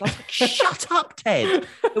bits, but I was like, shut up, Ted.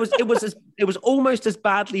 It was almost as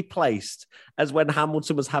badly placed as when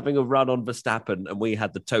Hamilton was having a run on Verstappen and we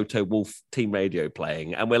had the Toto Wolff team radio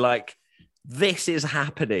playing, and we're like, this is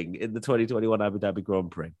happening in the 2021 Abu Dhabi Grand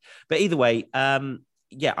Prix. But either way, I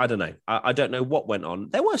don't know. I don't know what went on.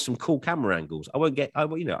 There were some cool camera angles. I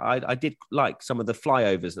did like some of the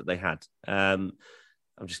flyovers that they had. I'm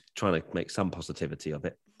just trying to make some positivity of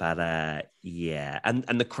it. But and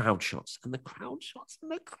the crowd shots. They've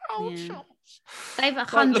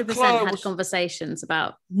 100% had conversations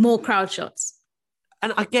about more crowd shots.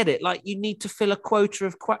 And I get it. Like, you need to fill a quota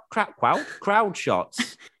of crowd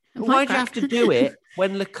shots. Why'd you have to do it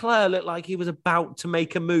when Leclerc looked like he was about to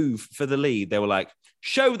make a move for the lead? They were like,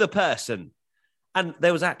 show the person. And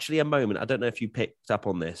there was actually a moment, I don't know if you picked up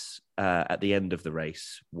on this at the end of the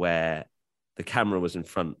race, where the camera was in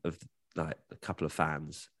front of like a couple of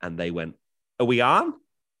fans, and they went, "Are we on?"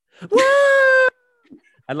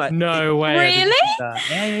 And like, no way, really?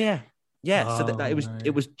 Yeah. Oh, so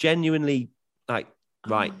it was genuinely like,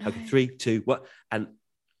 right, okay, 3, 2, what? And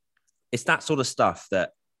it's that sort of stuff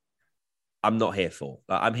that I'm not here for.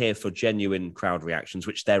 Like, I'm here for genuine crowd reactions,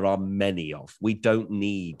 which there are many of. We don't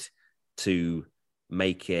need to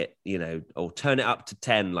make it, or turn it up to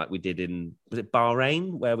 10 like we did was it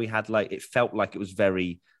Bahrain, where we had like, it felt like it was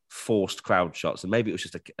very forced crowd shots, and maybe it was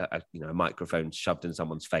just a microphone shoved in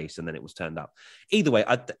someone's face and then it was turned up. Either way,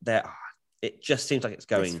 it just seems like it's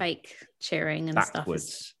going, it's fake cheering and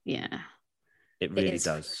backwards. Stuff. It really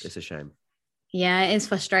does. It's a shame. Yeah, it is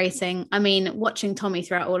frustrating. I mean, watching Tommy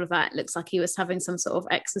throughout all of that, it looks like he was having some sort of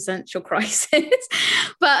existential crisis.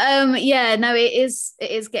 But it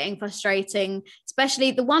is getting frustrating.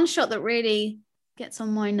 Especially the one shot that really gets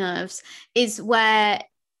on my nerves is where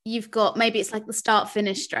you've got, maybe it's like the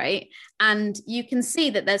start-finish straight, and you can see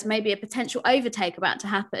that there's maybe a potential overtake about to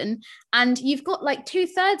happen, and you've got like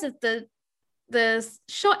 2/3 of the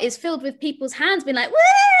shot is filled with people's hands being like, woo!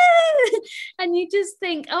 And you just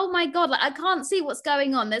think, oh my God, like, I can't see what's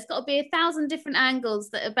going on. There's got to be 1,000 different angles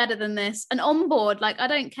that are better than this. And on board, like, I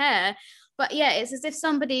don't care. But yeah, it's as if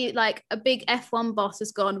somebody, like a big F1 boss,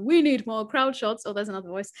 has gone, we need more crowd shots. Oh, there's another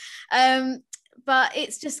voice. But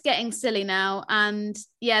it's just getting silly now. And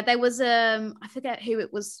yeah, there was, I forget who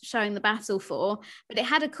it was showing the battle for, but it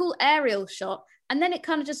had a cool aerial shot. And then it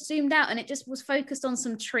kind of just zoomed out and it just was focused on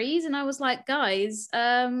some trees. And I was like, guys,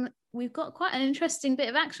 we've got quite an interesting bit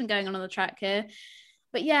of action going on the track here.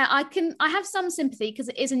 But yeah, I have some sympathy because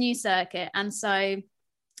it is a new circuit. And so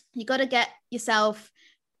you got to get yourself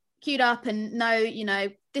queued up and know, you know,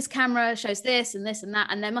 this camera shows this and this and that.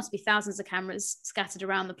 And there must be thousands of cameras scattered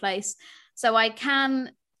around the place. So I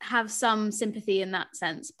can have some sympathy in that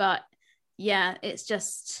sense. But yeah, it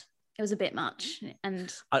was a bit much.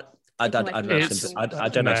 And I don't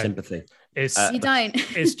have sympathy. You don't.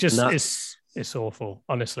 It's just it's awful.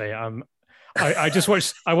 Honestly, I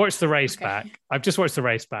watched the race back. I've just watched the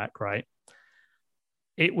race back. Right,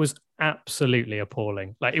 it was absolutely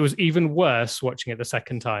appalling. Like, it was even worse watching it the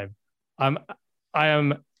second time. I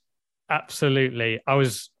was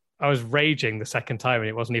raging the second time, and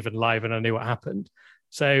it wasn't even live, and I knew what happened.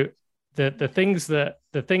 So the things that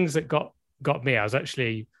got me, I was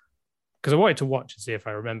actually, because I wanted to watch and see if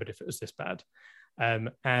I remembered if it was this bad.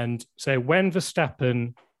 And so when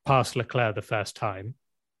Verstappen passed Leclerc the first time,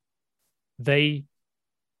 I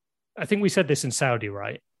think we said this in Saudi,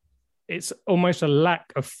 right? It's almost a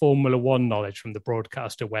lack of Formula One knowledge from the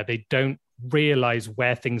broadcaster where they don't realize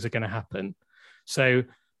where things are going to happen. So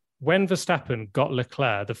when Verstappen got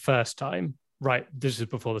Leclerc the first time, right, this is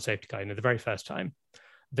before the safety car, the very first time,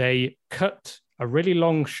 they cut a really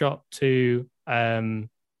long shot to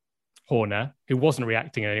Horner, who wasn't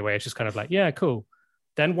reacting in any way. It's just kind of like, yeah, cool.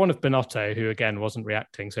 Then one of Binotto, who again wasn't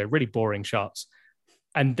reacting. So really boring shots.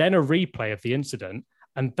 And then a replay of the incident.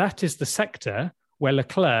 And that is the sector where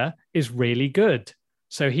Leclerc is really good.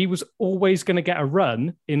 So he was always going to get a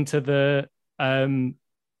run into the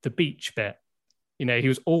beach bit. You know,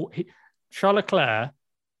 Charles Leclerc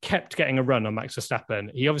kept getting a run on Max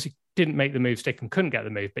Verstappen. He obviously didn't make the move stick and couldn't get the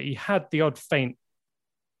move, but he had the odd feint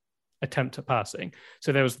attempt at passing.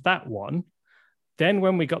 So there was that one. Then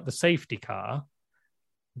when we got the safety car,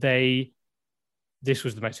 this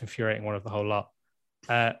was the most infuriating one of the whole lot.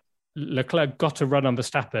 Leclerc got a run on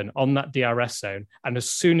Verstappen on that DRS zone, and as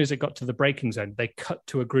soon as it got to the braking zone, they cut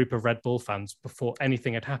to a group of Red Bull fans before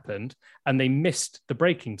anything had happened, and they missed the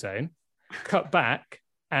braking zone, cut back,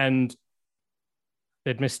 and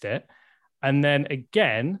they'd missed it. And then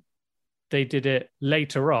again, they did it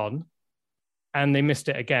later on, and they missed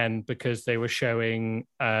it again because they were showing,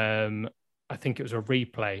 I think it was a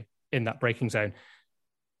replay in that braking zone.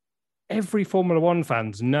 Every Formula One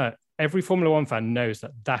fan knows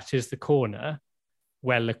that is the corner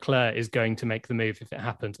where Leclerc is going to make the move if it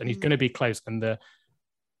happens, and he's going to be close. And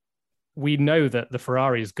we know that the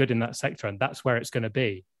Ferrari is good in that sector, and that's where it's going to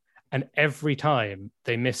be. And every time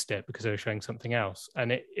they missed it because they were showing something else.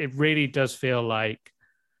 And it really does feel like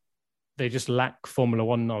they just lack Formula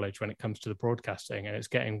One knowledge when it comes to the broadcasting, and it's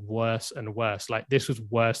getting worse and worse. Like, this was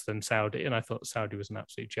worse than Saudi, and I thought Saudi was an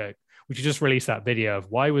absolute joke. Would you just release that video of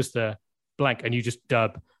why was the blank, and you just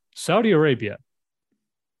dub Saudi Arabia,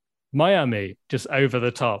 Miami, just over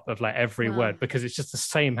the top of like every word, because it's just the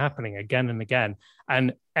same happening again and again.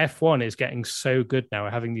 And F1 is getting so good now,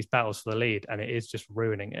 having these battles for the lead, and it is just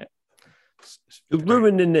ruining it.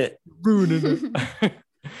 Ruining it.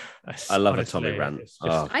 I love a Tommy rant.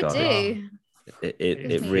 I do.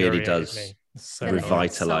 It really does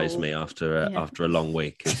revitalize me after a long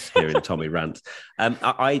week is hearing Tommy rant.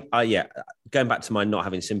 Going back to my not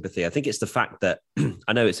having sympathy, I think it's the fact that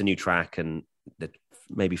I know it's a new track and that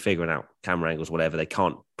maybe figuring out camera angles, whatever. They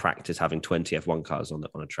can't practice having 20 F1 cars on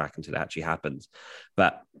a track until it actually happens.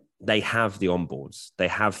 But they have the onboards. They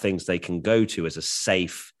have things they can go to as a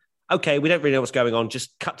safe, okay, we don't really know what's going on.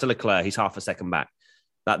 Just cut to Leclerc. He's half a second back.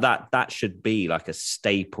 That should be like a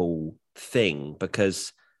staple thing,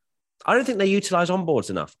 because I don't think they utilize onboards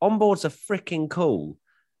enough. Onboards are freaking cool.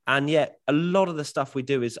 And yet a lot of the stuff we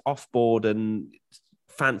do is offboard and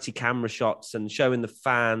fancy camera shots and showing the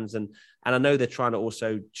fans. And I know they're trying to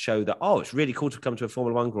also show that, it's really cool to come to a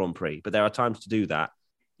Formula One Grand Prix, but there are times to do that.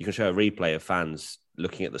 You can show a replay of fans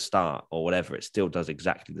looking at the start or whatever. It still does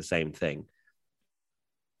exactly the same thing.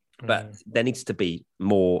 But there needs to be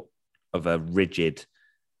more of a rigid.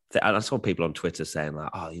 And I saw people on Twitter saying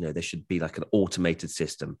like, there should be like an automated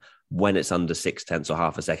system when it's under 0.6 or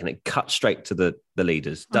half a second. It cuts straight to the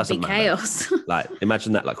leaders. Doesn't matter. Chaos. Like,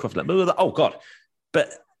 imagine that, like Croft, like, oh God.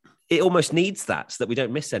 But it almost needs that so that we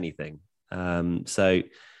don't miss anything. So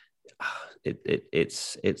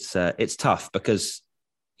it's tough because,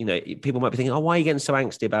 people might be thinking, why are you getting so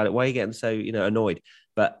angsty about it? Why are you getting so, annoyed?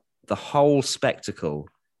 But the whole spectacle,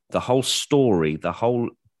 the whole story, the whole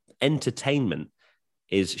entertainment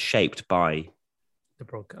is shaped by the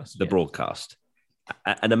broadcast. Broadcast.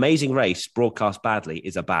 An amazing race broadcast badly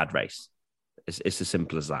is a bad race. It's as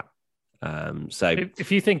simple as that. So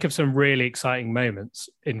if you think of some really exciting moments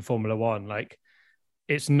in Formula One, like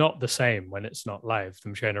it's not the same when it's not live.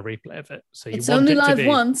 Them showing a replay of it, so it's only live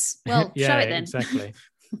once. Well, yeah, show it then. Exactly.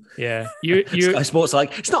 Yeah, you Sky Sports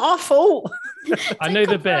like it's not our fault. I know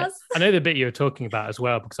the bit you were talking about as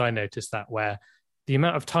well, because I noticed that, where the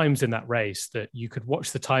amount of times in that race that you could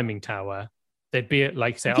watch the timing tower, they'd be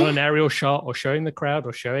like, say, on an aerial shot or showing the crowd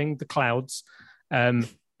or showing the clouds, and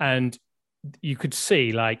you could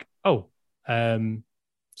see like,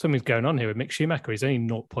 something's going on here with Mick Schumacher. He's only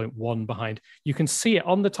 0.1 behind. You can see it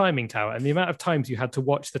on the timing tower, and the amount of times you had to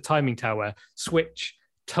watch the timing tower switch,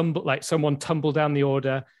 tumble, like someone tumble down the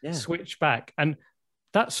order, switch back. And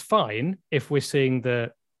that's fine if we're seeing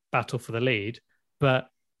the battle for the lead, but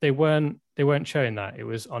they weren't showing that. It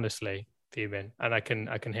was honestly fuming. And I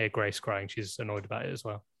can hear Grace crying. She's annoyed about it as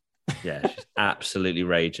well. Yeah, she's absolutely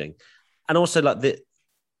raging. And also, like,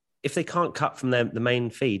 if they can't cut from the main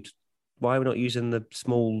feed, why are we not using the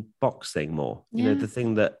small box thing more? You know, the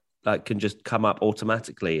thing that like can just come up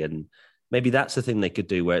automatically, and maybe that's the thing they could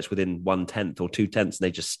do where it's within 1/10 or 2/10 and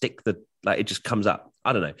they just stick it just comes up.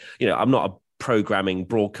 I don't know. You know, I'm not a programming,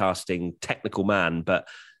 broadcasting, technical man, but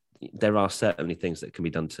there are certainly things that can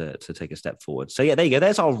be done to take a step forward. So yeah, there you go.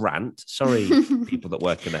 There's our rant. Sorry, people that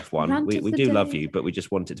work in F1. We do love you, but we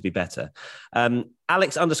just want it to be better.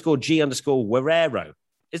 Alex_G_Guerrero.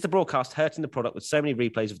 Is the broadcast hurting the product with so many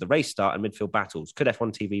replays of the race start and midfield battles? Could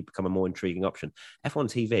F1 TV become a more intriguing option? F1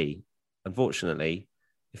 TV, unfortunately,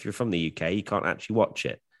 if you're from the UK, you can't actually watch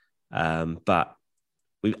it. But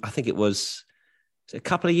I think it was a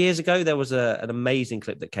couple of years ago, there was an amazing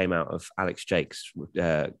clip that came out of Alex Jakes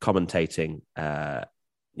commentating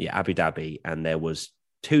Abu Dhabi, and there was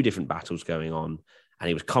 2 different battles going on, and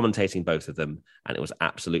he was commentating both of them, and it was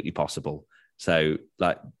absolutely possible. So,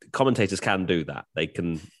 like, commentators can do that. They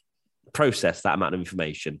can process that amount of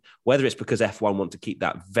information, whether it's because F1 want to keep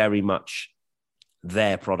that very much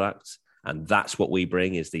their product, and that's what we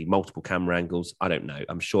bring is the multiple camera angles. I don't know.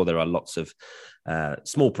 I'm sure there are lots of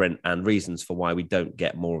small print and reasons for why we don't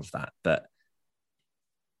get more of that. But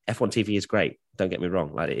F1 TV is great. Don't get me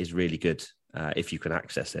wrong. Like, it is really good if you can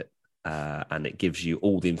access it, and it gives you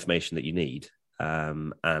all the information that you need.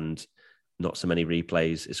 And not so many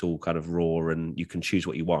replays. It's all kind of raw, and you can choose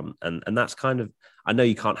what you want. And that's kind of, I know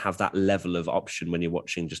you can't have that level of option when you're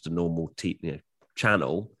watching just a normal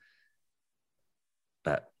channel,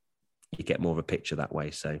 but you get more of a picture that way.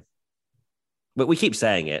 So, but we keep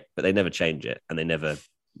saying it, but they never change it, and they never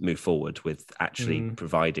move forward with actually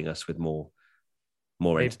providing us with more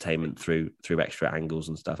entertainment through extra angles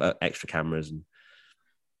and stuff, extra cameras. And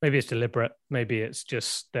maybe it's deliberate. Maybe it's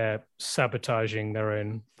just they're sabotaging their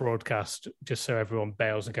own broadcast just so everyone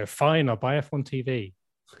bails and go, fine, I'll buy F1 TV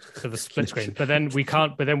for the split screen. But then we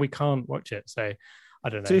can't watch it. So I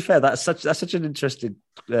don't know. To be fair, that's such an interesting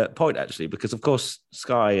point, actually, because of course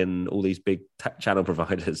Sky and all these big channel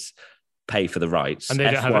providers pay for the rights, and they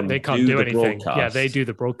don't have it. They can't do anything. Yeah, they do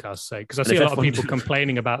the broadcast. So because I see a lot of people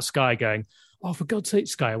complaining about Sky, going, "Oh, for God's sake,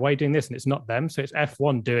 Sky, why are you doing this?" And it's not them, so it's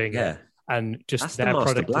F1 doing it. And just that's their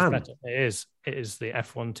product is better. It is the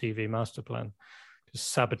F1 TV master plan.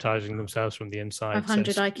 Just sabotaging themselves from the inside.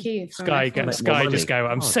 500 IQ. Sky just go,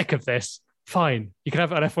 I'm sick of this. Fine, you can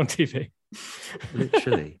have it on F1 TV.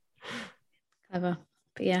 Literally. Clever.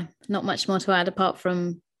 But yeah, not much more to add apart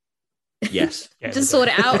from yes. Just sort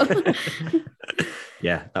it out.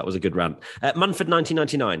 Yeah, that was a good rant. Munford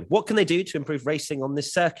 1999. What can they do to improve racing on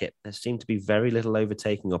this circuit? There seemed to be very little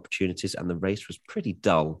overtaking opportunities, and the race was pretty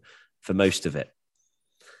dull for most of it.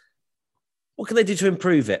 What can they do to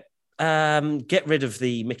improve it? Get rid of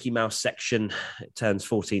the Mickey Mouse section. It turns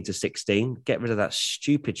 14 to 16. Get rid of that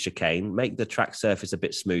stupid chicane. Make the track surface a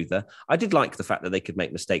bit smoother. I did like the fact that they could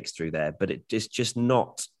make mistakes through there, but it's just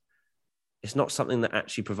not. It's not something that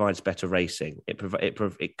actually provides better racing. It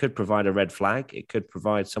could provide a red flag. It could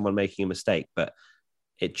provide someone making a mistake, but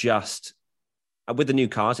it just with the new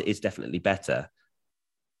cars, it is definitely better.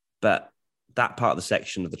 But that part of the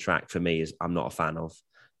section of the track for me is I'm not a fan of.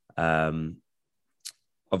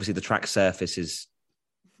 Obviously, the track surface is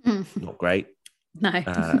not great. No,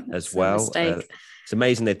 as well. It's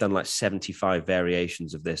amazing they've done like 75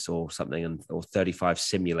 variations of this or something, or 35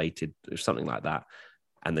 simulated or something like that,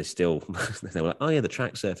 and they were like, oh yeah, the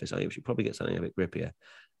track surface. Oh yeah, we should probably get something a bit grippier.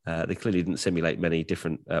 They clearly didn't simulate many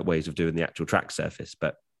different ways of doing the actual track surface,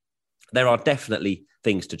 but there are definitely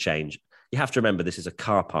things to change. You have to remember this is a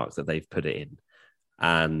car park that they've put it in,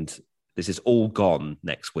 and this is all gone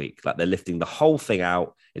next week. Like, they're lifting the whole thing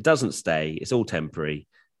out. It doesn't stay. It's all temporary.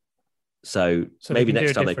 So maybe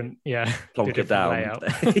next time they plonk it down.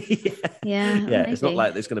 Yeah. It's not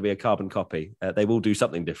like there's going to be a carbon copy. They will do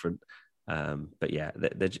something different. But yeah,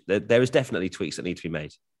 there is definitely tweaks that need to be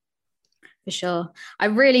made. For sure. I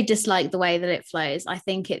really dislike the way that it flows. I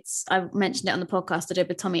think I mentioned it on the podcast I did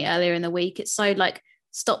with Tommy earlier in the week. It's so like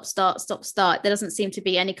stop, start, stop, start. There doesn't seem to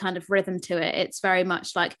be any kind of rhythm to it. It's very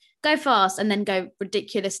much like go fast and then go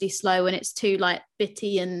ridiculously slow. And it's too like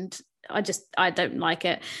bitty, and I don't like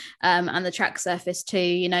it. And the track surface too,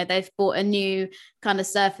 you know, they've bought a new kind of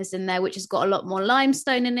surface in there, which has got a lot more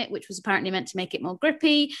limestone in it, which was apparently meant to make it more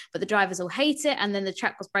grippy, but the drivers all hate it. And then the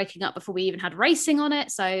track was breaking up before we even had racing on it.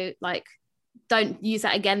 So like, don't use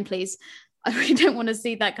that again, please. I really don't want to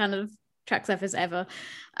see that kind of track surface ever.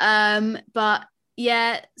 But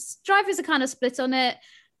yeah, drivers are kind of split on it.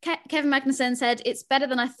 Kevin Magnussen said it's better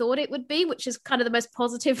than I thought it would be, which is kind of the most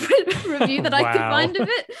positive review that I could find of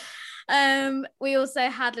it. We also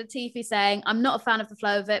had Latifi saying, I'm not a fan of the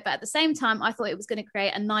flow of it, but at the same time, I thought it was going to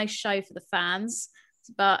create a nice show for the fans.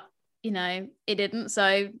 But you know, it didn't.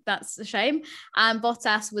 So that's a shame. And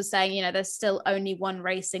Bottas was saying, you know, there's still only one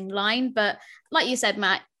racing line. But like you said,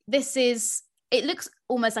 Matt, it looks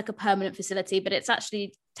almost like a permanent facility, but it's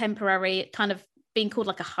actually temporary, kind of being called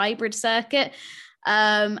like a hybrid circuit.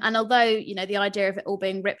 And although, you know, the idea of it all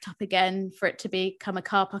being ripped up again for it to become a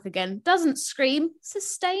car park again doesn't scream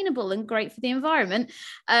sustainable and great for the environment,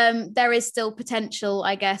 there is still potential,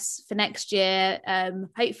 I guess, for next year.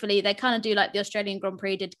 Hopefully they kind of do like the Australian Grand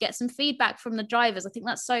Prix did, get some feedback from the drivers. I think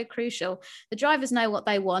that's so crucial. The drivers know what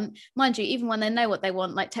they want. Mind you, even when they know what they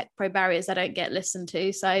want, like Tech Pro barriers, they don't get listened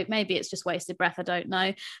to. So maybe it's just wasted breath. I don't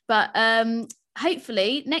know. But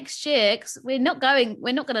hopefully next year, because we're not going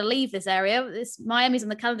to leave this area. Miami's on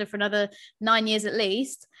the calendar for another 9 years at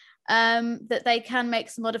least. That they can make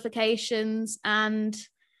some modifications and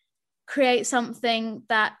create something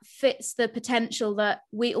that fits the potential that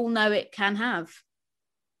we all know it can have.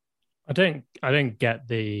 I don't get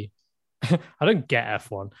I don't get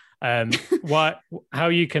F1. How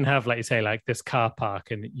you can have, like you say, like this car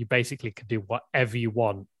park and you basically can do whatever you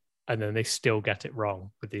want and then they still get it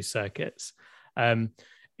wrong with these circuits.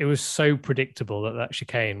 It was so predictable that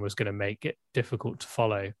chicane was going to make it difficult to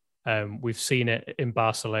follow. We've seen it in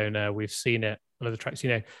Barcelona. We've seen it on other tracks.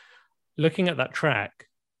 You know, looking at that track,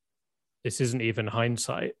 this isn't even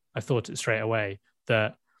hindsight. I thought it straight away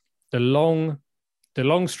that the long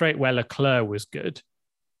straight where Leclerc was good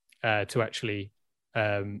to actually,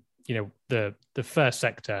 you know, the first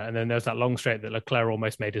sector, and then there's that long straight that Leclerc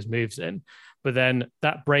almost made his moves in. But then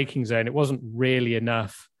that braking zone, it wasn't really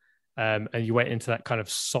enough. And you went into that kind of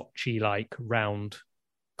Sochi-like round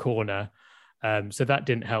corner. So that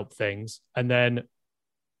didn't help things. And then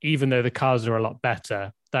even though the cars are a lot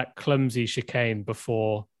better, that clumsy chicane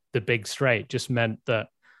before the big straight just meant that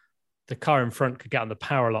the car in front could get on the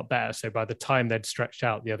power a lot better. So by the time they'd stretched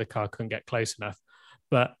out, the other car couldn't get close enough.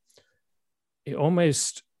 But it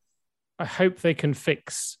almost, I hope they can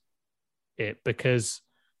fix it, because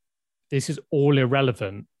this is all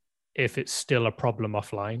irrelevant if it's still a problem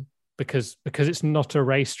offline. Because it's not a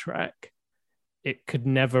racetrack, it could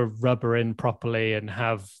never rubber in properly and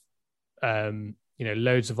have, you know,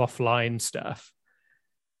 loads of offline stuff.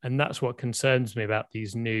 And that's what concerns me about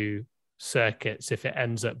these new circuits, if it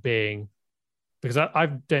ends up being, because I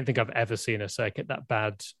don't think I've ever seen a circuit that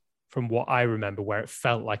bad from what I remember, where it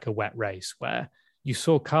felt like a wet race, where you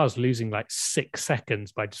saw cars losing like 6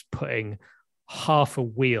 seconds by just putting half a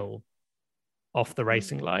wheel off the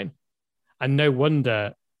racing line. And no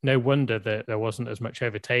wonder that there wasn't as much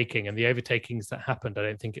overtaking. And the overtakings that happened, I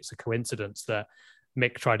don't think it's a coincidence that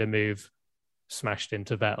Mick tried a move, smashed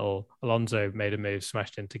into Vettel. Alonso made a move,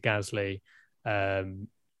 smashed into Gasly. Perez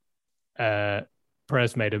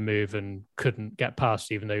made a move and couldn't get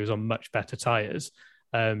past, even though he was on much better tyres.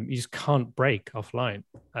 You just can't brake offline.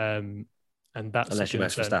 And that's unless you're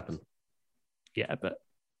Max Verstappen. Yeah, but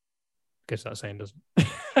goes without saying, doesn't.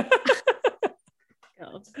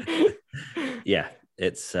 God. Yeah.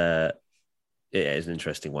 It is an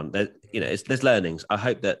interesting one. There's learnings. I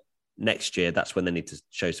hope that next year, that's when they need to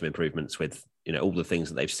show some improvements with, you know, all the things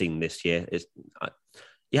that they've seen this year.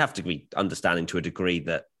 You have to be understanding to a degree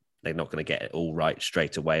that they're not going to get it all right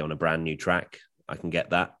straight away on a brand new track. I can get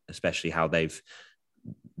that, especially how they've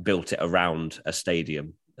built it around a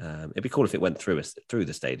stadium. It'd be cool if it went through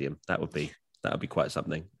the stadium. That would be quite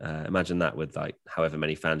something. Imagine that with like however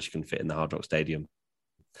many fans you can fit in the Hard Rock Stadium.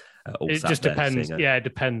 It just depends. Yeah, it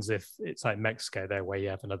depends if it's like Mexico there, where you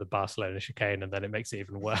have another Barcelona chicane, and then it makes it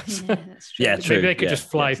even worse. Yeah, that's true. Yeah, true. Maybe they could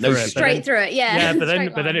just fly through it, straight through it. Yeah, yeah, but then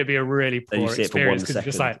it'd be a really poor experience because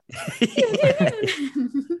just like,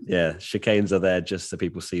 yeah, chicanes are there just so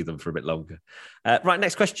people see them for a bit longer. Right,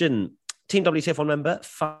 next question. Team WTF1 member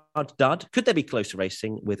Fud Dud, could there be closer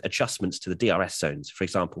racing with adjustments to the DRS zones? For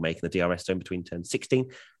example, making the DRS zone between turn 16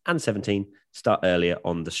 and 17 start earlier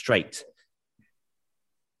on the straight.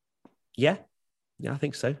 Yeah, I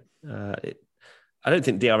think so. I don't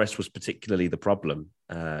think DRS was particularly the problem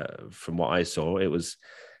from what I saw. It was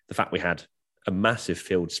the fact we had a massive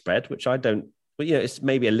field spread, which I don't, well, it's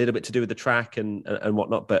maybe a little bit to do with the track and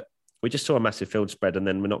whatnot, but we just saw a massive field spread, and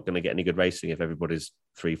then we're not going to get any good racing if everybody's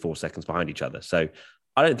 3-4 seconds behind each other. So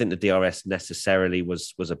I don't think the DRS necessarily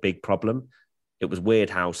was a big problem. It was weird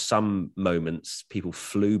how some moments people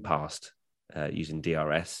flew past using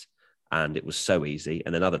DRS, and it was so easy,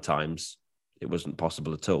 and then other times it wasn't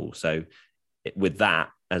possible at all. So with that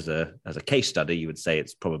as a case study, you would say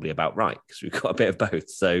it's probably about right, because we've got a bit of both.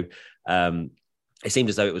 So it seemed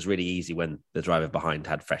as though it was really easy when the driver behind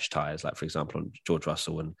had fresh tyres, like, for example, on George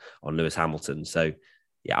Russell and on Lewis Hamilton. So,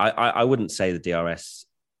 yeah, I wouldn't say the DRS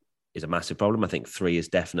is a massive problem. I think 3 is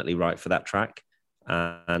definitely right for that track.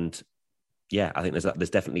 And, yeah, I think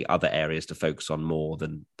there's definitely other areas to focus on more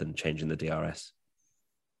than changing the DRS.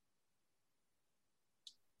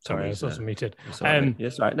 Sorry, I was also muted.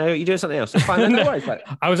 Yes, right. No, you're doing something else. It's fine. No worries.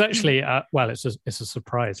 I was actually, it's a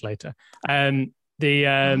surprise later.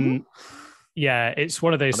 Yeah, it's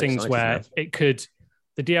one of those things where the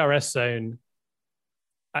DRS zone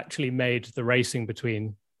actually made the racing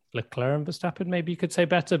between Leclerc and Verstappen, maybe you could say,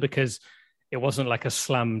 better, because it wasn't like a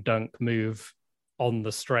slam dunk move on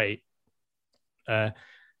the straight.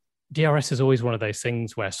 DRS is always one of those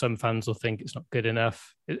things where some fans will think it's not good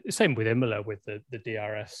enough. Same with Imola, with the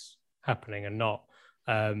DRS happening and not.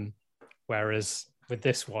 Whereas with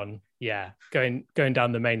this one, going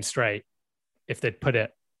down the main straight, if they'd put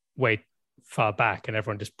it way far back and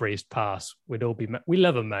everyone just breezed past, we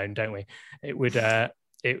love a moan, don't we? It would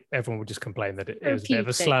everyone would just complain that it was a bit of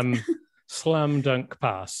a slam dunk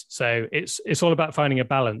pass. So it's all about finding a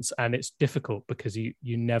balance, and it's difficult because you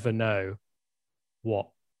never know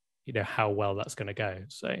how well that's going to go.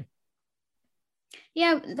 So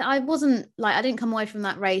yeah, I didn't come away from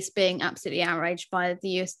that race being absolutely outraged by the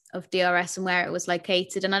use of DRS and where it was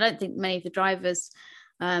located, and I don't think many of the drivers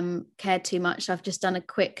cared too much. I've just done a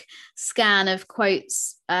quick scan of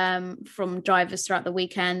quotes from drivers throughout the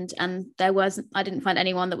weekend, and I didn't find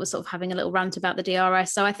anyone that was sort of having a little rant about the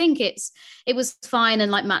DRS. So I think it was fine.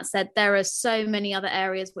 And like Matt said, there are so many other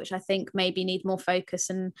areas which I think maybe need more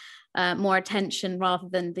focus and more attention rather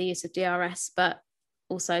than the use of DRS. But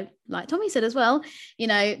also, like Tommy said as well,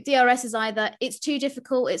 DRS is either it's too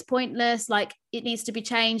difficult, it's pointless, like it needs to be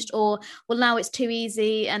changed, or well, now it's too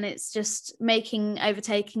easy and it's just making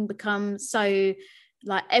overtaking become so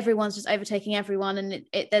like everyone's just overtaking everyone, and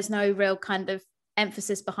there's no real kind of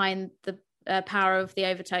emphasis behind the power of the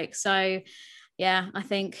overtake. So yeah, I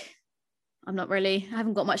think I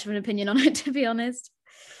haven't got much of an opinion on it, to be honest.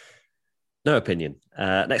 No opinion.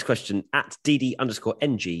 Next question, at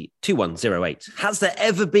DD_NG2108. Has there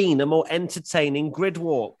ever been a more entertaining grid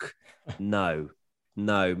walk? No.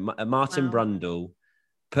 Martin Brundle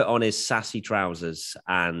put on his sassy trousers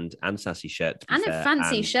and sassy shirt. And a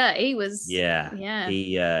fancy shirt. He was... Yeah.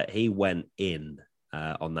 He went in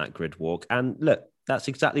on that grid walk. And look, that's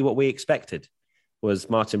exactly what we expected, was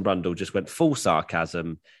Martin Brundle just went full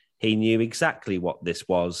sarcasm. He knew exactly what this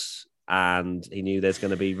was, and he knew there's going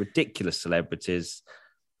to be ridiculous celebrities.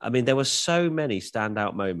 I mean, there were so many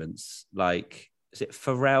standout moments. Like, is it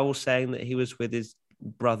Pharrell saying that he was with his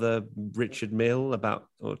brother Richard Mille about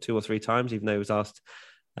 2 or 3 times, even though he was asked.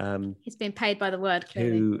 He's been paid by the word,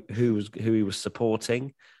 clearly. Who he was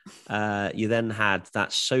supporting. You then had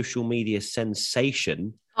that social media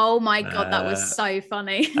sensation. Oh my God, that was so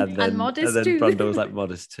funny. And Modest too. And then Brundle was like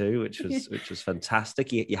Modest too, which was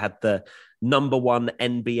fantastic. You had the #1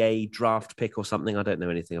 NBA draft pick or something. I don't know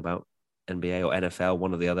anything about NBA or NFL,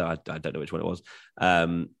 one or the other. I don't know which one it was.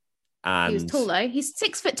 And he was tall though. He's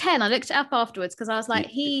 6'10". I looked it up afterwards because I was like,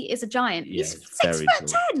 he is a giant. He's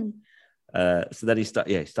 6'10". So then he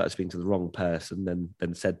started speaking to the wrong person,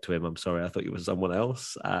 then said to him, "I'm sorry, I thought you were someone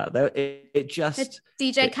else."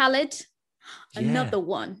 DJ Khaled. Another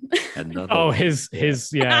one. His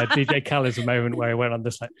DJ Khaled's a moment where he went on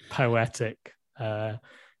this like poetic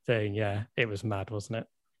thing. Yeah, it was mad, wasn't it?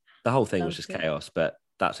 The whole thing was just chaos, but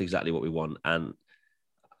that's exactly what we want. And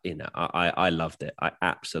I loved it. I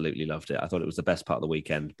absolutely loved it. I thought it was the best part of the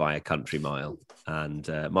weekend by a country mile. And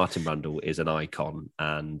Martin Brundle is an icon,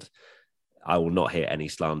 and I will not hear any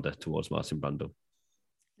slander towards Martin Brundle.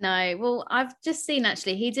 No, well, I've just seen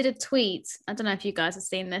actually, he did a tweet. I don't know if you guys have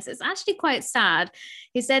seen this. It's actually quite sad.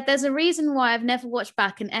 He said, "There's a reason why I've never watched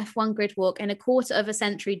back an F1 grid walk in a quarter of a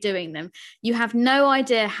century doing them. You have no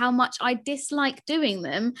idea how much I dislike doing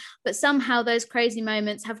them, but somehow those crazy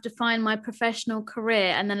moments have defined my professional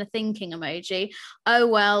career." And then a thinking emoji. Oh,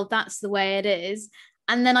 well, that's the way it is.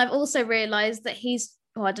 And then I've also realized that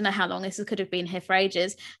I don't know how long this could have been here for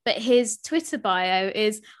ages, but his Twitter bio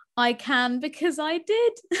is, "I can because I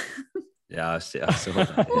did." Yeah, I saw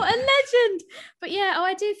that. What a legend. But yeah,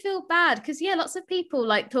 I do feel bad because lots of people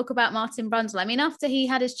like talk about Martin Brundle. I mean, after he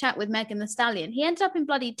had his chat with Megan Thee Stallion, he ended up in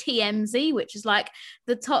bloody TMZ, which is like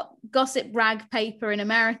the top gossip rag paper in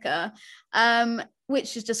America,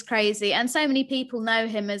 which is just crazy. And so many people know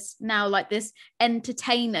him as now like this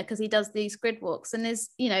entertainer because he does these grid walks, and his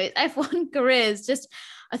F1 career is just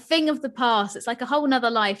a thing of the past. It's like a whole nother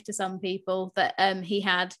life to some people that he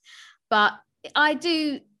had. But I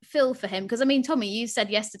do feel for him because, I mean, Tommy, you said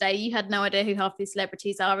yesterday you had no idea who half these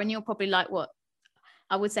celebrities are, and you're probably like, what?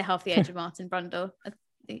 I would say half the age of Martin Brundle.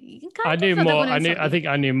 I knew more. I think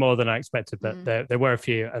I knew more than I expected, but there were a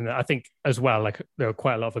few, and I think as well, like there were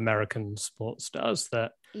quite a lot of American sports stars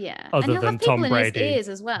that, other than Tom Brady, in his ears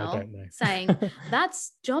as well, saying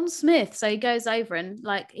that's John Smith. So he goes over and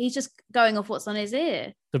like he's just going off what's on his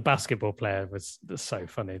ear. The basketball player was so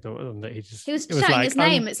funny that he was shouting like, his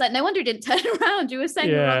name. It's like no wonder he didn't turn around. You were saying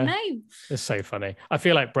the wrong name. It's so funny. I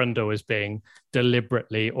feel like Brundle was being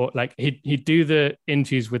deliberately, or like he'd do the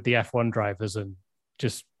interviews with the F1 drivers and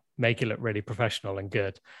just make it look really professional and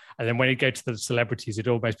good. And then when he'd go to the celebrities, it'd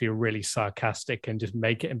almost be really sarcastic and just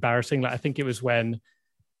make it embarrassing. Like I think it was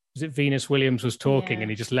Venus Williams was talking and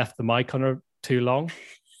he just left the mic on her too long.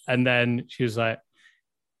 And then she was like,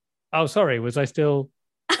 "Oh, sorry, was I still..."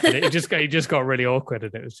 And it just got really awkward,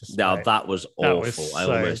 and it was just... No, that was awful. I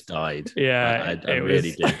almost died. Yeah. I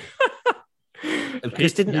really did.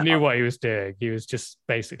 He knew what he was doing. He was just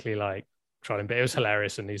basically like trying, but it was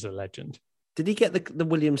hilarious, and he's a legend. Did he get the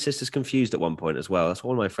Williams sisters confused at one point as well? That's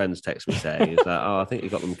what one of my friends texted me saying. He's like, "Oh, I think he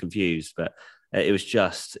got them confused." But it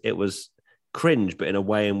was cringe, but in a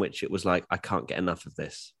way in which it was like, I can't get enough of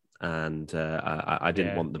this. And I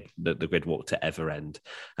didn't want the grid walk to ever end.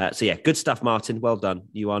 So yeah, good stuff, Martin. Well done.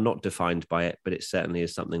 You are not defined by it, but it certainly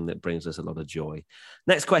is something that brings us a lot of joy.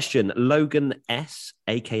 Next question, Logan S,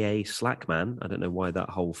 aka Slackman. I don't know why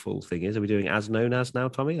that whole full thing is. Are we doing as known as now,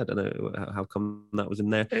 Tommy? I don't know how come that was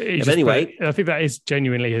in there. But anyway, I think that is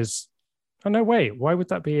genuinely his... Oh no, wait. Why would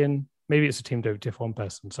that be in? Maybe it's a Team Diff one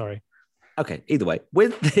person. Sorry. Okay, either way,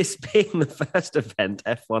 with this being the first event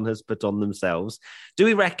F1 has put on themselves, do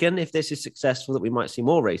we reckon if this is successful that we might see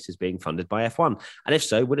more races being funded by F1? And if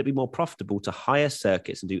so, would it be more profitable to hire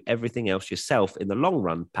circuits and do everything else yourself in the long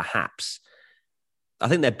run, perhaps? I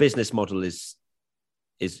think their business model is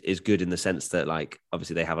good in the sense that, like,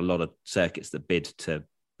 obviously they have a lot of circuits that bid to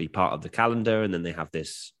be part of the calendar, and then they have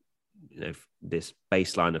this, this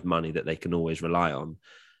baseline of money that they can always rely on.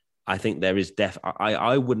 I think there is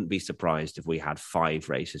I wouldn't be surprised if we had 5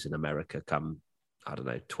 races in America come, I don't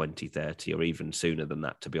know, 2030 or even sooner than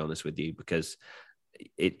that, to be honest with you, because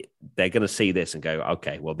they're going to see this and go,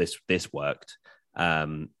 okay, well, this worked.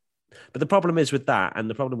 But the problem is with that, and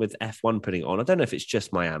the problem with F1 putting it on, I don't know if it's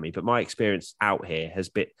just Miami, but my experience out here has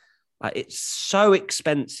been, it's so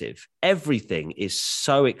expensive. Everything is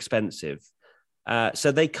so expensive.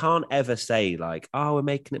 So they can't ever say like, oh, we're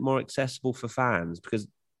making it more accessible for fans, because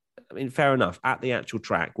I mean, fair enough. At the actual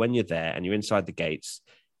track, when you're there and you're inside the gates,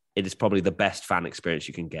 it is probably the best fan experience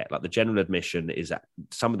you can get. Like the general admission is at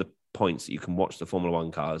some of the points that you can watch the Formula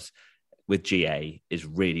One cars with GA is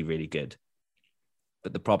really, really good.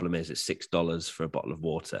 But the problem is it's $6 for a bottle of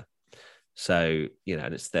water. So,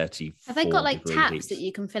 and it's 30. Have they got like taps that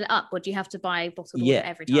you can fill it up, or do you have to buy bottled water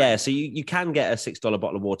every time? Yeah, so you can get a $6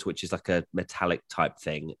 bottle of water, which is like a metallic type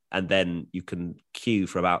thing. And then you can queue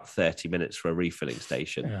for about 30 minutes for a refilling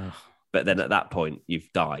station. Yeah. But then at that point, you've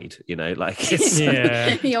died, it's,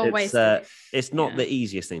 You're wasted. It's not the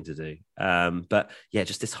easiest thing to do. But yeah,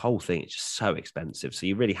 just this whole thing, it's just so expensive. So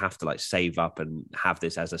you really have to like save up and have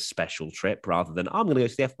this as a special trip rather than, I'm going to go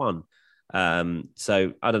to the F1.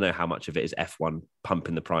 So I don't know how much of it is F1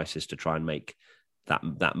 pumping the prices to try and make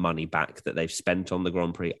that money back that they've spent on the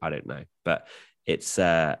Grand Prix. I don't know, but it's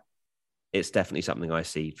definitely something I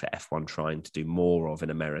see for F1 trying to do more of in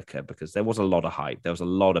America, because there was a lot of hype. There was a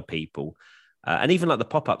lot of people, and even like the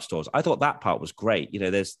pop-up stores. I thought that part was great.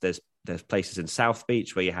 There's places in South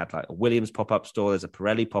Beach where you had like a Williams pop-up store. There's a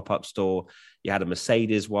Pirelli pop-up store. You had a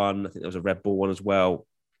Mercedes one. I think there was a Red Bull one as well.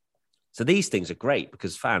 So these things are great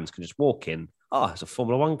because fans can just walk in. Oh, it's a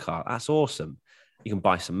Formula One car. That's awesome. You can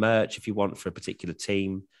buy some merch if you want for a particular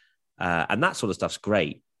team. And that sort of stuff's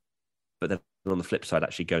great. But then on the flip side,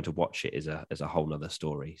 actually going to watch it is a whole nother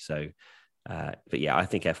story. So, but yeah, I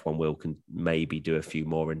think F1 can maybe do a few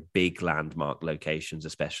more in big landmark locations,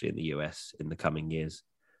 especially in the US in the coming years.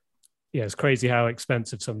 Yeah, it's crazy how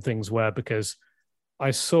expensive some things were, because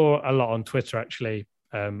I saw a lot on Twitter, actually.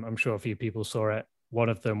 I'm sure a few people saw it. One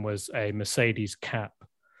of them was a Mercedes cap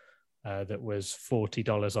that was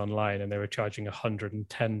 $40 online, and they were charging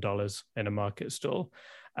 $110 in a market stall.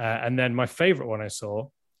 And then my favorite one I saw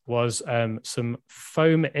was some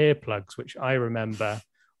foam earplugs, which I remember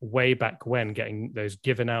way back when getting those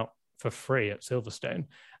given out for free at Silverstone.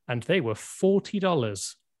 And they were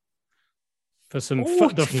 $40 for some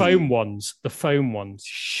the foam ones. The foam ones.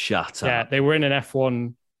 Shut up. Yeah, they were in an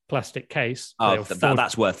F1 plastic case. Oh,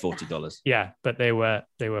 that's worth $40. Yeah, but they were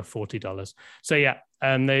 $40. So yeah,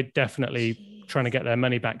 they're definitely trying to get their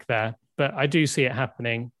money back there. But I do see it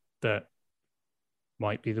happening. That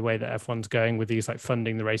might be the way that F1's going with these, like,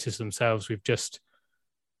 funding the races themselves. We've just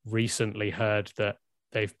recently heard that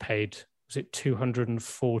they've paid, was it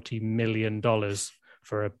 $240 million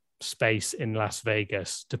for a space in Las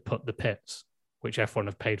Vegas to put the pits, which F1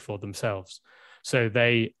 have paid for themselves. So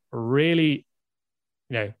they really,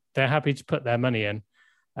 they're happy to put their money in,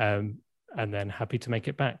 and then happy to make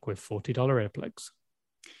it back with $40 earplugs.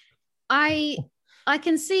 I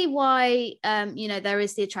can see why, there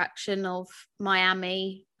is the attraction of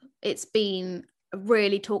Miami. It's been a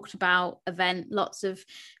really talked about event. Lots of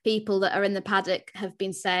people that are in the paddock have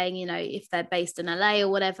been saying, if they're based in LA or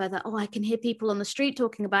whatever, that, I can hear people on the street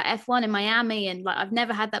talking about F1 in Miami. And like, I've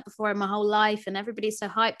never had that before in my whole life. And everybody's so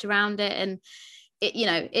hyped around it. And it,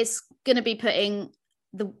 it's going to be putting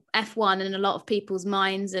the F1 in a lot of people's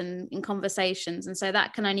minds and in conversations. And so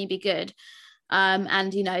that can only be good.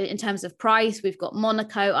 And, in terms of price, we've got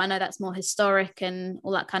Monaco. I know that's more historic and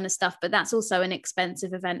all that kind of stuff, but that's also an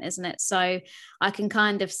expensive event, isn't it? So I can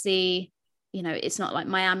kind of see, it's not like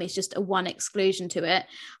Miami is just a one exclusion to it.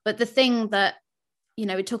 But the thing that,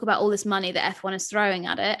 we talk about all this money that F1 is throwing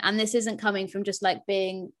at it, and this isn't coming from just like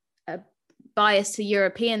being a bias to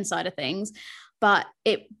European side of things, but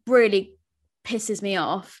it really pisses me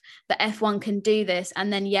off that F1 can do this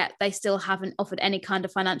and then yet they still haven't offered any kind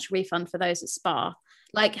of financial refund for those at Spa.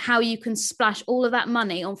 Like, how you can splash all of that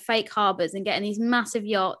money on fake harbours and getting these massive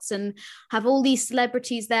yachts and have all these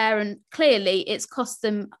celebrities there, and clearly it's cost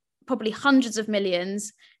them probably hundreds of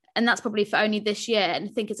millions, and that's probably for only this year, and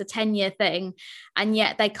I think it's a 10-year thing, and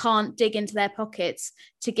yet they can't dig into their pockets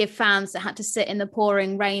to give fans that had to sit in the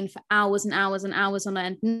pouring rain for hours and hours and hours on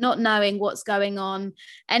end, not knowing what's going on,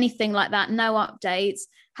 anything like that, no updates,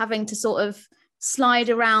 having to sort of slide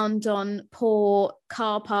around on poor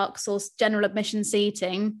car parks or general admission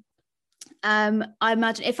seating. I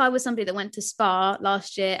imagine if I was somebody that went to Spa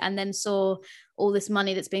last year and then saw all this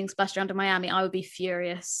money that's being splashed around in Miami, I would be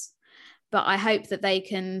furious. But I hope that they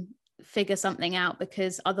can figure something out,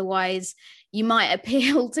 because otherwise you might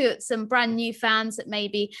appeal to some brand new fans that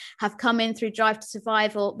maybe have come in through Drive to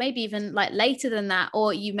Survive, or maybe even like later than that,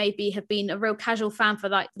 or you maybe have been a real casual fan for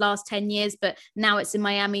like the last 10 years, but now it's in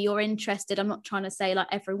Miami, you're interested. I'm not trying to say like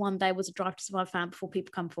everyone there was a Drive to Survive fan before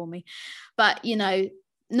people come for me, but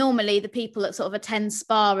normally the people that sort of attend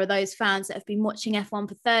Spa are those fans that have been watching F1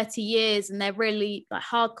 for 30 years and they're really like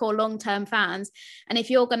hardcore long-term fans. And if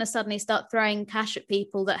you're going to suddenly start throwing cash at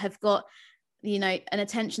people that have got, an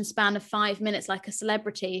attention span of 5 minutes, like a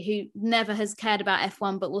celebrity who never has cared about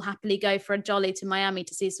F1 but will happily go for a jolly to Miami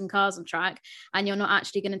to see some cars on track, and you're not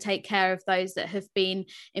actually going to take care of those that have been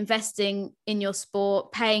investing in your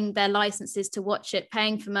sport, paying their licenses to watch it,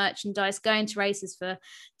 paying for merchandise, going to races for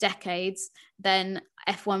decades, then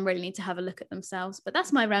F1 really need to have a look at themselves. But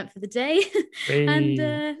that's my rant for the day. And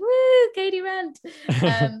Katie rant.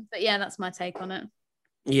 But yeah, that's my take on it.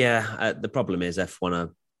 Yeah, the problem is F1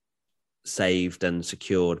 are saved and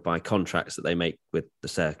secured by contracts that they make with the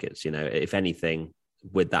circuits. If anything,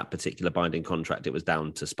 with that particular binding contract, it was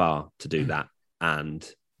down to Spa to do that, and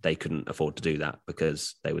they couldn't afford to do that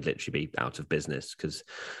because they would literally be out of business, because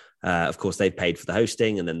of course they've paid for the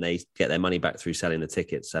hosting and then they get their money back through selling the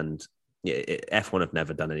tickets. And F1 have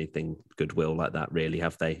never done anything goodwill like that, really,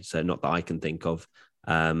 have they? So not that I can think of.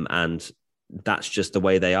 And that's just the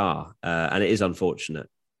way they are. And it is unfortunate.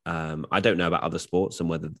 I don't know about other sports and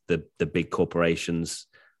whether the big corporations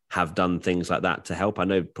have done things like that to help. I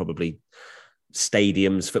know probably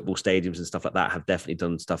stadiums, football stadiums and stuff like that have definitely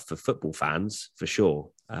done stuff for football fans for sure.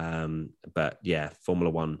 But yeah,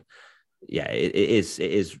 Formula One, yeah, it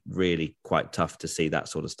is really quite tough to see that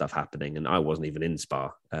sort of stuff happening. And I wasn't even in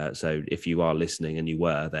Spa. So if you are listening and you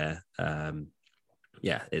were there,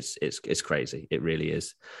 Yeah, it's crazy. It really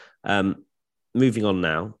is. Moving on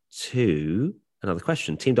now to another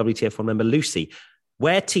question. Team WTF1 member Lucy,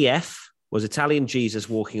 where TF was Italian Jesus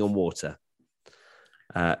walking on water?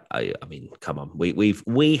 I mean, come on,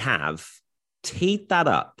 we have teed that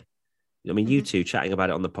up. I mean, you two chatting about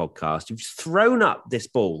it on the podcast. You've thrown up this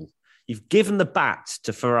ball. You've given the bat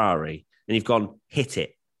to Ferrari, and you've gone hit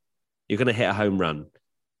it. You're going to hit a home run.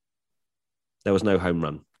 There was no home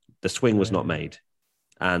run. The swing was not made,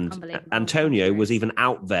 and Antonio was even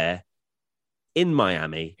out there in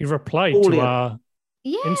Miami. He replied to our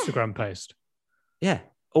Instagram post. Yeah,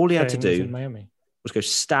 all he had to do in Miami was go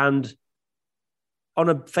stand on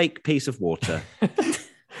a fake piece of water. Take a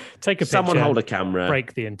picture. Someone hold a camera.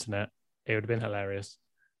 Break the internet. It would have been hilarious.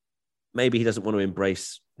 Maybe he doesn't want to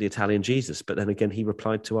embrace the Italian Jesus, but then again, he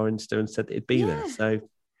replied to our Insta and said it'd be there. So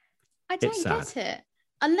I don't get it.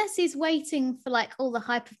 Unless he's waiting for like all the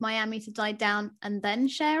hype of Miami to die down and then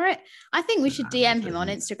share it. I think we should DM him on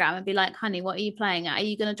Instagram and be like, honey, what are you playing at? Are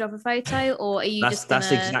you going to drop a photo or are you just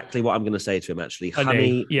That's exactly what I'm going to say to him, actually.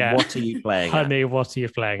 Honey, what are you playing at? Honey, what are you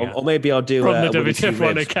playing at? Or maybe I'll do from the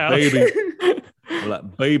WTF1 account. Baby. I'm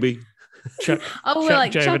like, baby. Chuck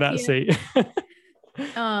Giovinazzi.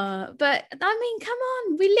 But I mean, come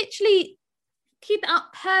on. We literally keep it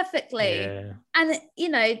up perfectly. Yeah. And, you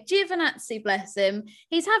know, Giovinazzi, bless him,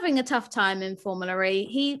 he's having a tough time in Formula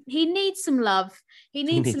E. He needs some love. He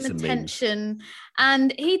needs some attention.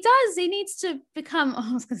 And he does. He needs to become,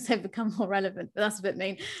 I was going to say become more relevant, but that's a bit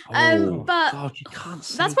mean. But God, you can't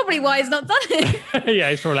say that's probably why he's not done it. Yeah,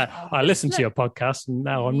 he's probably like, I listened to your podcast and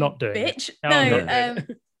now I'm not doing it.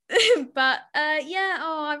 But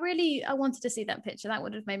I wanted to see that picture. That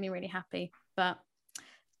would have made me really happy. But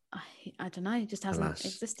I don't know. It just hasn't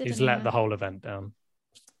existed. He's let the whole event down,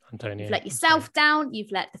 Antonio. You've let yourself down.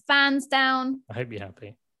 You've let the fans down. I hope you're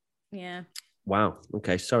happy. Yeah. Wow.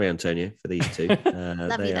 Okay. Sorry, Antonio, for these two.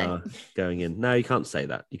 They are going in. No, you can't say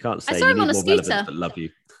that. You can't say. I saw him on a scooter. But love you.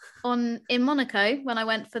 In Monaco when I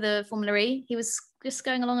went for the Formula E, he was just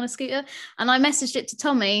going along on a scooter, and I messaged it to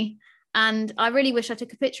Tommy. And I really wish I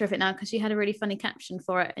took a picture of it now because you had a really funny caption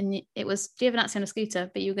for it, and it was Giovinazzi on a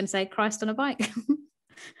scooter, but you were going to say Christ on a bike.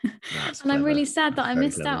 And I'm really sad that I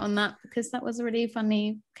missed out on that because that was a really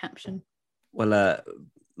funny caption. Well,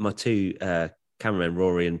 my two cameramen,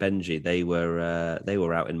 Rory and Benji, they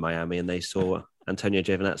were out in Miami and they saw Antonio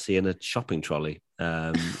Giovinazzi in a shopping trolley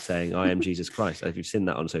saying, I am Jesus Christ. If you've seen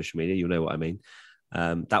that on social media, you'll know what I mean.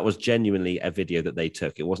 That was genuinely a video that they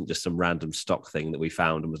took. It wasn't just some random stock thing that we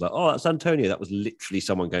found and was like, oh, that's Antonio. That was literally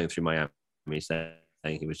someone going through Miami saying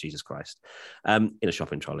he was Jesus Christ in a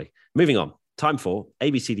shopping trolley. Moving on. Time for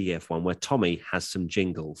ABCDEF1, where Tommy has some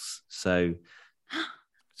jingles. So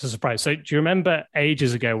it's a surprise. So do you remember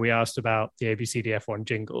ages ago we asked about the ABCDEF1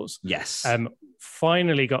 jingles? Yes.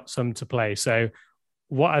 Finally got some to play. So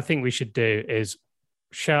what I think we should do is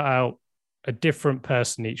shout out a different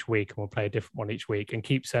person each week, and we'll play a different one each week, and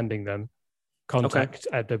keep sending them. Contact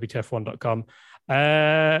at WTF1.com.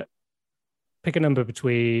 Pick a number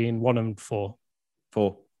between 1 and 4.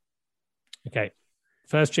 4. Okay.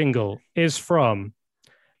 First jingle is from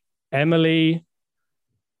Emily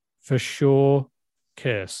For Sure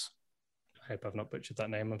Curse. I hope I've not butchered that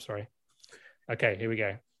name. I'm sorry. Okay, here we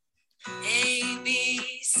go. A, B,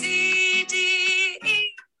 C, D, E,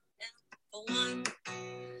 F1.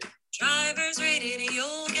 Driver's rated,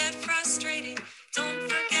 you'll get frustrated. Don't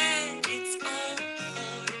forget, it's all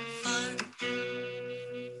for fun.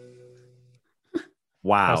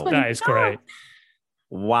 Wow. That is great.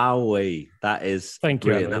 Wowee. That is thank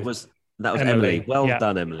you, brilliant. Emily. That was Emily. Well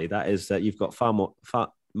done, Emily. That is you've got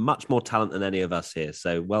much more talent than any of us here.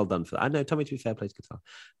 So well done for that. I know Tommy, to be fair, plays guitar.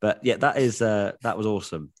 But yeah, that was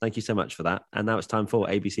awesome. Thank you so much for that. And now it's time for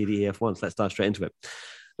ABCDEF1. So let's dive straight into it.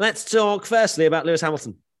 Let's talk firstly about Lewis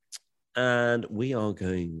Hamilton. And I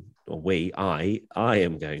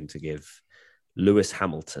am going to give Lewis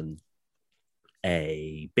Hamilton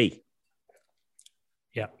a B.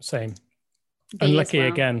 Yeah, same. B Unlucky well.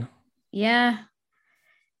 Again. Yeah.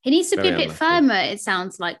 He needs to Very be a bit unlucky. firmer, it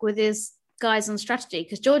sounds like, with his guys on strategy,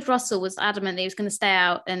 because George Russell was adamant that he was going to stay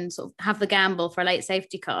out and sort of have the gamble for a late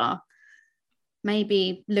safety car.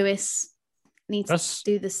 Maybe Lewis needs to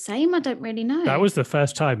do the same. I don't really know. That was the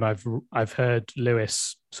first time I've heard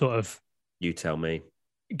Lewis sort of, you tell me,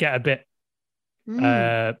 get a bit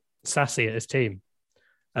sassy at his team.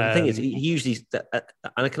 The thing is, he usually, and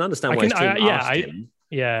I can understand why his team asked him.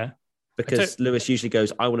 Yeah. Because Lewis usually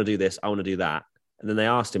goes, I want to do this, I want to do that. And then they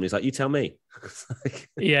asked him, he's like, you tell me.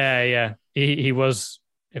 Yeah. He was,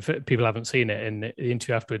 if people haven't seen it in the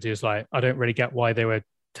interview afterwards, he was like, I don't really get why they were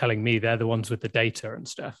telling me. They're the ones with the data and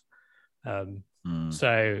stuff.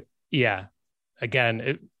 So yeah,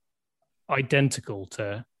 again, identical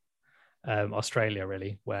to Australia,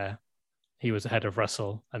 really, where he was ahead of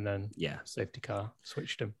Russell and then safety car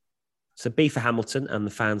switched him. So B for Hamilton, and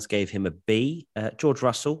the fans gave him a B. George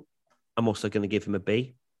Russell, I'm also going to give him a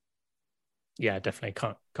B. Yeah, definitely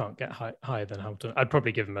can't get higher than Hamilton. I'd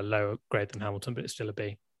probably give him a lower grade than Hamilton, but it's still a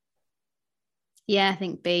B. Yeah, I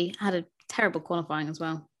think B. Had a terrible qualifying as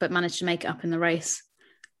well, but managed to make it up in the race,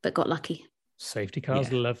 but got lucky. Safety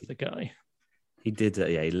cars love the guy. He did,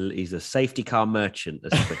 he's a safety car merchant,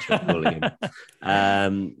 as we're calling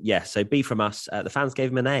him. So B from us. The fans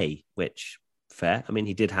gave him an A, which, fair. I mean,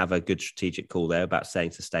 he did have a good strategic call there about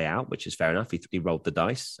saying to stay out, which is fair enough. He rolled the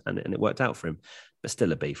dice and it worked out for him, but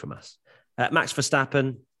still a B from us. Max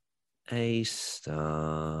Verstappen, A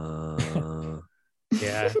star.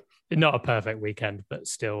 Yeah, not a perfect weekend, but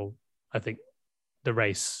still, I think the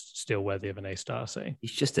race still worthy of an A star. So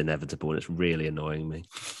he's just inevitable, and it's really annoying me.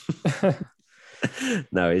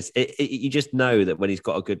 No, you just know that when he's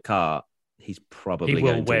got a good car, he's probably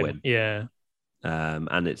going to win. Yeah.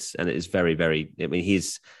 And it is very, very. I mean,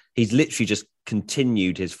 he's literally just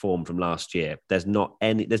continued his form from last year. There's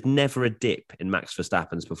never a dip in Max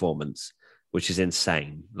Verstappen's performance, which is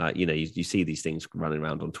insane. Like, you know, you see these things running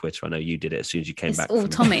around on Twitter. I know you did it as soon as you came back. All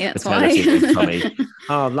Tommy, that's why. Tommy.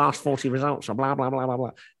 Last 40 results, blah blah blah blah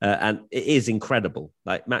blah. And it is incredible.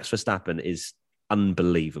 Like, Max Verstappen is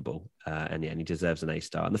unbelievable, and he deserves an A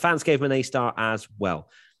star. And the fans gave him an A star as well.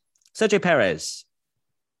 Sergio Perez.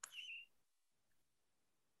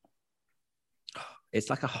 It's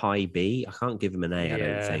like a high B. I can't give him an A, I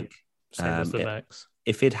don't think. Same as the Max.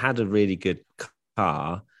 If he'd had a really good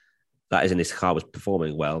car, that is, in his car was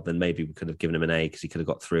performing well, then maybe we could have given him an A because he could have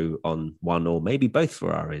got through on one or maybe both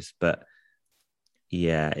Ferraris. But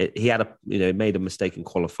yeah, he had made a mistake in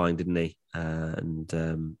qualifying, didn't he?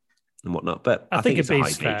 And whatnot. But I think a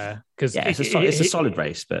B's fair because it's a solid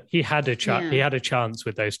race. But he had a chance. He had a chance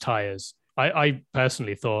with those tires. I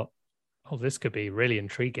personally thought, this could be really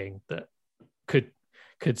intriguing. That could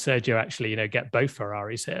Sergio actually get both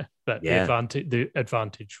Ferraris here? But the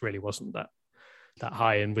advantage really wasn't that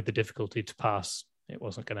high, and with the difficulty to pass, it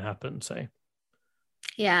wasn't going to happen. So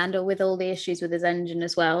yeah, and with all the issues with his engine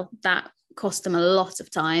as well, that cost him a lot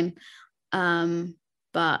of time.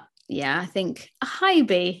 But yeah, I think a high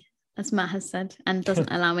B, as Matt has said, and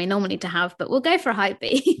doesn't allow me normally to have, but we'll go for a high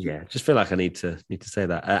B. Yeah, just feel like I need to say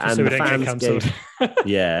that. And so the fans gave,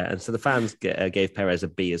 and so the fans gave Perez a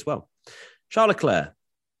B as well. Charles Leclerc,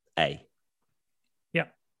 A.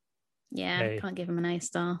 Yeah, A. Can't give him an A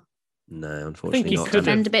star. No, unfortunately not.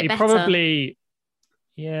 Defend a bit better.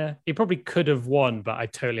 He probably could have won, but I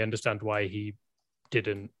totally understand why he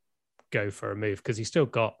didn't go for a move, because he's still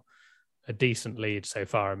got a decent lead so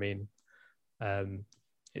far. I mean,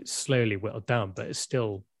 it's slowly whittled down, but it's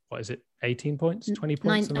still, what is it, 18 points, 20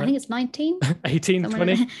 points? I think it's 19. 18,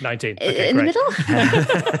 20, 19. Okay, in great. the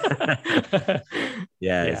middle?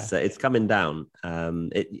 Yeah. It's coming down.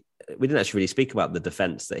 We didn't actually really speak about the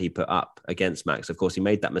defense that he put up against Max. Of course, he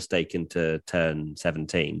made that mistake into turn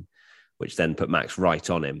 17, which then put Max right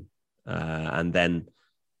on him. And then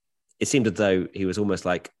it seemed as though he was almost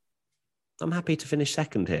like, I'm happy to finish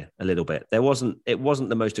second here a little bit. It wasn't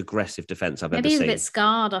the most aggressive defense I've ever seen. Maybe he's a bit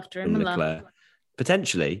scarred after Imola.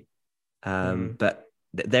 Potentially. But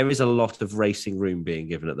there is a lot of racing room being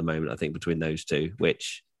given at the moment, I think, between those two,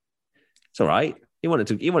 which it's all right. He wanted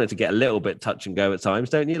to get a little bit touch and go at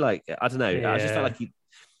times, don't you? Like, I don't know. Yeah. I just felt like he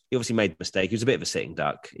obviously made a mistake. He was a bit of a sitting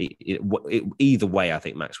duck. Either way, I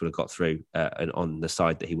think Max would have got through on the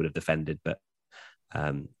side that he would have defended. But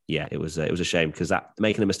it was a shame, because that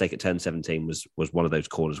making a mistake at turn 17 was one of those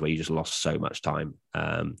corners where you just lost so much time.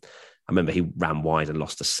 I remember he ran wide and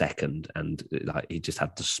lost a second, and he just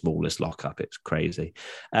had the smallest lockup. It's crazy.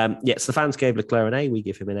 So the fans gave Leclerc an A. We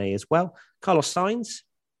give him an A as well. Carlos Sainz,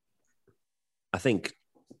 I think,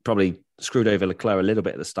 probably screwed over Leclerc a little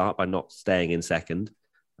bit at the start by not staying in second,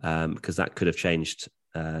 because that could have changed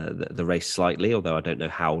the race slightly, although I don't know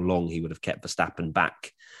how long he would have kept Verstappen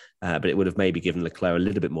back. But it would have maybe given Leclerc a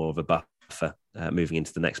little bit more of a buffer moving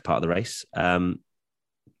into the next part of the race.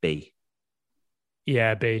 B.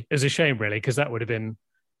 Yeah, B. It was a shame, really, because that would have been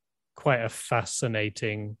quite a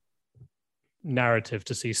fascinating narrative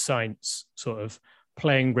to see Sainz sort of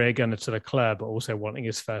playing rear gunner to Leclerc, but also wanting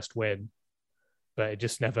his first win. But it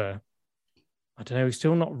just never, I don't know, we've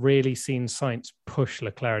still not really seen Sainz push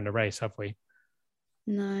Leclerc in the race, have we?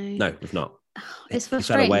 No, we've not. It's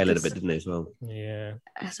frustrating. He fell away a little bit, didn't he, as well? Yeah.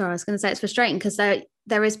 Sorry, I was going to say it's frustrating because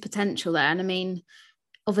there is potential there. And I mean,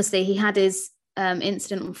 obviously he had his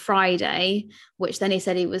incident on Friday, which then he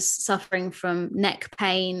said he was suffering from neck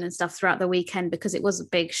pain and stuff throughout the weekend because it was a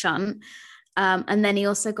big shunt. And then he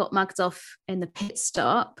also got mugged off in the pit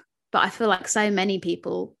stop. But I feel like so many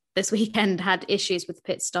people this weekend had issues with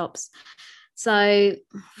pit stops. So,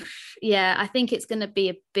 yeah, I think it's going to be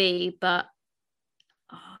a B, but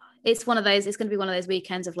it's going to be one of those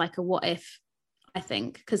weekends of like a what if, I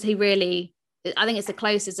think, because I think it's the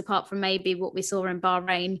closest apart from maybe what we saw in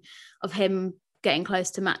Bahrain of him getting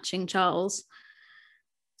close to matching Charles.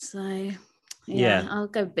 So, yeah. I'll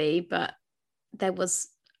go B, but there was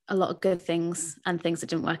a lot of good things and things that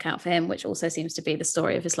didn't work out for him, which also seems to be the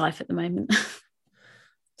story of his life at the moment.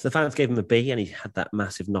 So the fans gave him a B, and he had that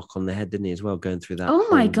massive knock on the head, didn't he, as well, going through that. Oh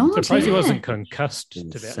my God. Surprised he wasn't concussed, to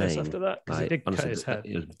be honest, after that, because he did cut his head.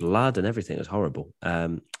 It was blood and everything. It was horrible.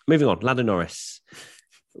 Moving on, Lando Norris.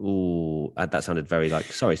 Ooh, that sounded very like,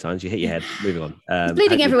 sorry, Sainz, you hit your head. Moving on.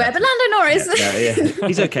 Bleeding everywhere, but Lando Norris. Yeah.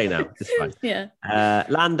 He's okay now. It's fine. Yeah.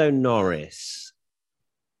 Lando Norris.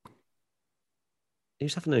 He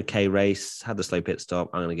was having an okay race, had the slow pit stop.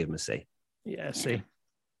 I'm going to give him a C. Yeah, C.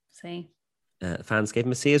 C. Fans gave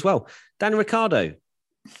him a C as well. Daniel Ricciardo,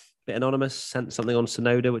 bit anonymous, sent something on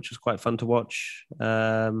Sonoda, which was quite fun to watch.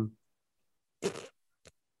 Where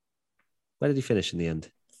did he finish in the end?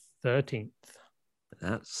 13th.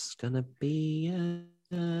 That's going to be...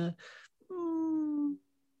 He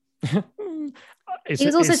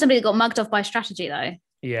was also somebody that got mugged off by strategy, though.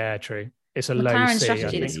 Yeah, true. It's a low McLaren C.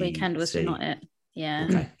 strategy this weekend was C. not it. Yeah.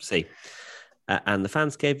 Okay, C. And the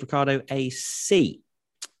fans gave Ricciardo a C.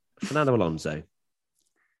 Fernando Alonso.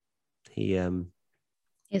 He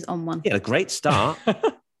is on one. He had a great start.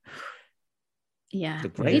 Yeah. A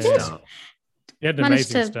great did. start. He had an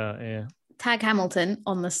amazing start, yeah. Tag Hamilton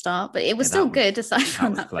on the start, but it was still good aside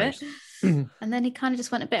from that bit. And then he kind of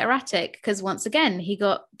just went a bit erratic because once again, he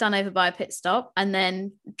got done over by a pit stop and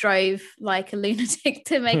then drove like a lunatic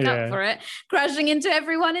to make up for it, crashing into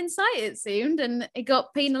everyone in sight, it seemed, and it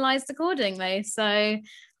got penalised accordingly. So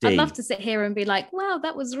I'd love to sit here and be like, wow,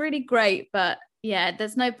 that was really great. But yeah,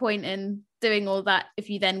 there's no point in doing all that if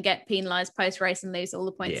you then get penalised post-race and lose all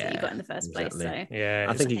the points that you got in the first place. So yeah,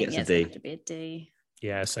 I think he gets a D. Have to be a D.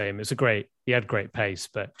 Yeah, same. He had great pace,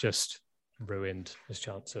 but just ruined his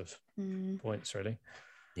chance of points, really.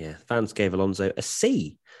 Yeah, fans gave Alonso a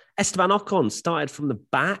C. Esteban Ocon started from the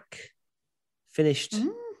back, finished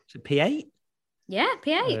P8? Yeah,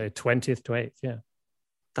 P8. 20th to 8th, yeah.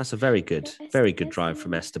 That's a very good drive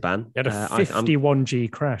from Esteban. He had a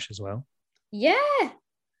 51G crash as well. Yeah.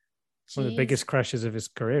 One of the biggest crashes of his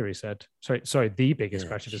career, he said. Sorry, the biggest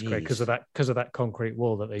crash of his career because of that concrete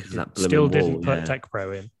wall that they didn't put Tech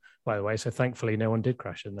Pro in, by the way. So thankfully, no one did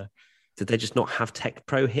crash in there. Did they just not have Tech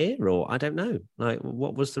Pro here, or I don't know? Like,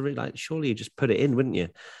 what was the surely you just put it in, wouldn't you?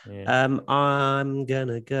 Yeah. I'm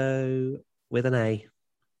gonna go with an A.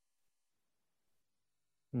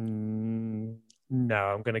 No,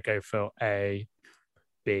 I'm gonna go for a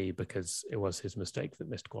B because it was his mistake that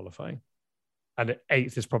missed qualifying. And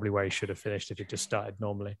 8th is probably where he should have finished if he just started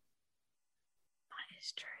normally. That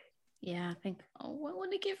is true. Yeah, I think I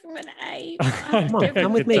want to give him an A.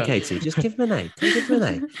 Come with me, Katie. Just give him an A. Give him an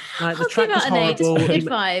A. Like, the track was horrible.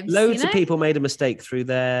 Loads of people made a mistake through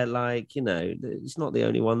there. Like, it's not the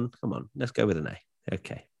only one. Come on, let's go with an A.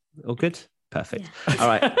 Okay. All good? Perfect. Yeah. All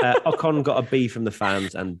right. Ocon got a B from the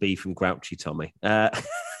fans and B from Grouchy Tommy. Pierre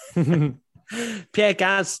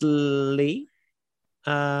Gasly.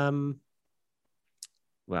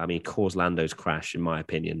 Well, I mean, caused Lando's crash, in my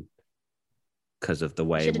opinion, because of the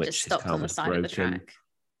way in which his car was broken.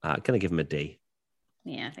 Going to give him a D.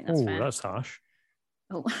 Yeah, I think that's fair. That's harsh.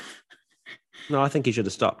 Oh. No, I think he should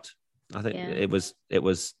have stopped. I think it was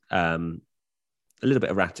a little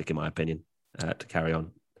bit erratic, in my opinion, to carry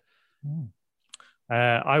on.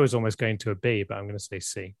 I was almost going to a B, but I'm going to say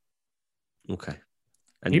C. Okay.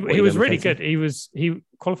 And he was really good. He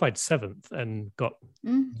qualified 7th and got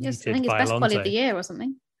yes, I think it's best quality of the year or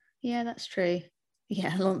something. Yeah, that's true.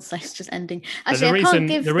 Yeah, Alonso's just ending. Actually, I can't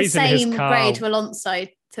give the same grade to Alonso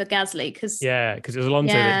to Gasly because it was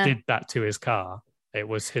Alonso that did that to his car. It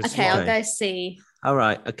was his. Okay, I'll go C. All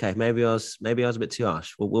right. Okay, maybe I was a bit too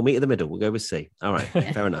harsh. We'll meet in the middle. We'll go with C. All right,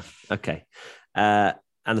 fair enough. Okay, and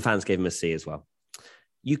the fans gave him a C as well.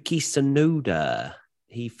 Yuki Tsunoda.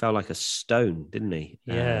 He fell like a stone, didn't he?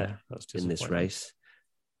 Yeah, that's in this race.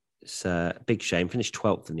 It's a big shame. Finished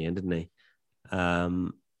 12th in the end, didn't he?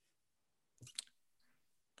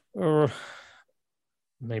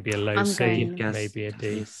 Maybe a low C, maybe a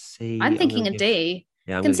D. C. I'm thinking a D.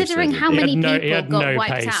 Yeah, considering how many people got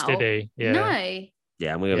wiped pace, out. Did he? Yeah. No.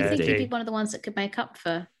 Yeah, I'm going to I think D. he'd be one of the ones that could make up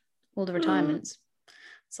for all the retirements.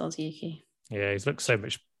 Soz Yuki. Yeah, he's looked so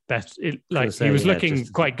much better. He was looking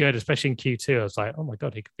quite good, especially in Q2. I was like, oh my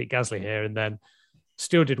God, he could beat Gasly here. And then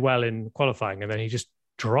still did well in qualifying. And then he just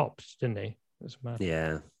dropped, didn't he? It was mad.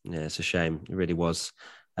 Yeah, it's a shame. It really was.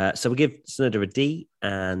 So we give Tsunoda a D,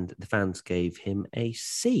 and the fans gave him a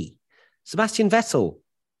C. Sebastian Vettel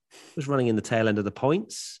was running in the tail end of the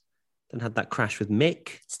points, then had that crash with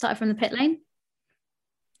Mick. Started from the pit lane.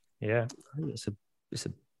 Yeah, I think it's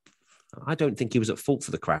a. I don't think he was at fault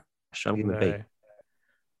for the crash. I'm giving him a B.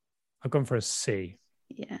 I've gone for a C.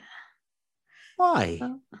 Yeah. Why?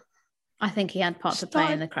 Well, I think he had part to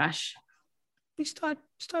play in the crash. He started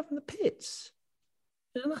from the pits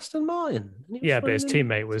in an Aston Martin. Yeah, but his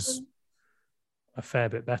teammate was a fair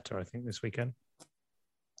bit better, I think, this weekend.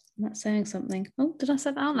 I'm not saying something. Oh, did I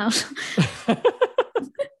say that out loud?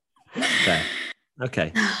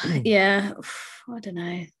 Okay. Yeah, I don't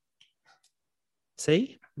know.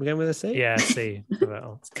 C? We're going with a C? Yeah, C.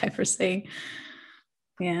 Let's go for a C.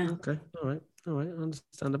 Yeah. Okay. All right.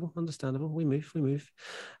 Understandable. We move.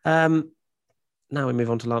 Now we move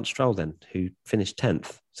on to Lance Stroll then, who finished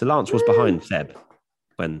 10th. So Lance was behind Seb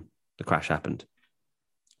when the crash happened.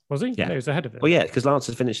 Was he? Yeah. No, he was ahead of it. Well, yeah, because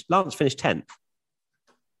Lance finished 10th.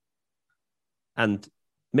 And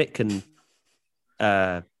Mick and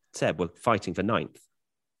Seb were fighting for 9th.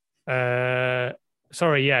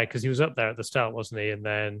 Sorry, yeah, because he was up there at the start, wasn't he? And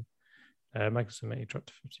then Magnussen made dropped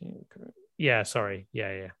to 15. Yeah, sorry.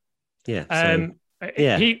 Yeah.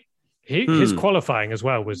 His qualifying as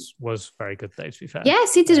well was very good, though, to be fair.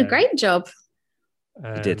 Yes, he did a great job.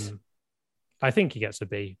 He did. I think he gets a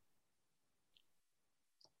B.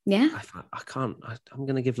 Yeah. I can't. I'm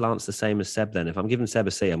going to give Lance the same as Seb then. If I'm giving Seb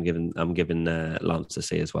a C, I'm giving Lance a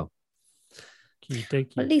C as well. Well,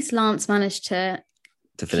 at least Lance managed to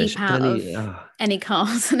finish keep out of any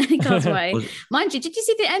cars and any cars way. Mind you, did you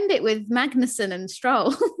see the end bit with Magnussen and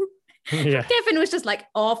Stroll? Yeah. Kevin was just like,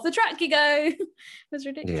 off the track you go. It was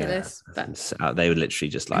ridiculous. Yeah. But they were literally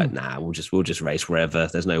just like, nah, we'll just race wherever.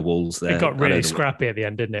 There's no walls there. It got really scrappy at the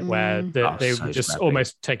end, didn't it? Where they were just scrappy.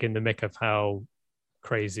 Almost taking the mick of how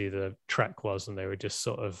crazy the track was, and they were just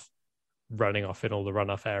sort of running off in all the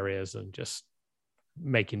runoff areas and just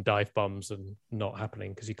making dive bombs and not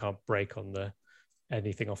happening because you can't brake on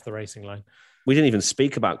anything off the racing line. We didn't even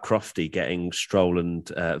speak about Crofty getting Stroll and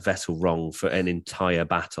Vettel wrong for an entire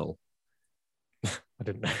battle. I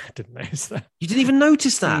didn't notice that. You didn't even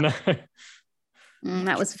notice that? No.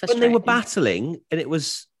 That was frustrating. When they were battling, and it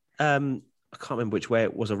was, I can't remember which way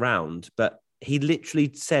it was around, but he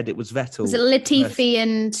literally said it was Vettel. Was it Latifi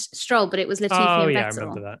and Stroll? But it was Latifi and Vettel. I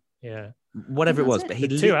remember that. Yeah. Whatever it was, but he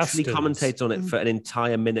literally commentated on it for an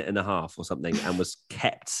entire minute and a half or something and was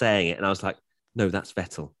kept saying it. And I was like, no, that's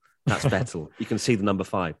Vettel. That's Vettel. You can see the number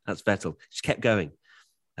 5. That's Vettel. Just kept going.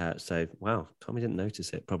 So, wow, Tommy didn't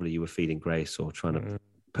notice it. Probably you were feeding Grace or trying to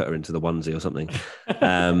put her into the onesie or something.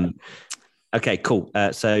 Okay, cool.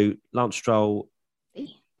 So Lance Stroll,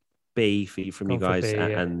 B from you guys,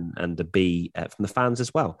 and the B from the fans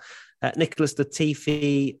as well. Nicholas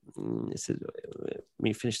Latifi,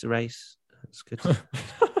 we finished the race. That's good.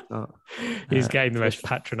 He's getting the most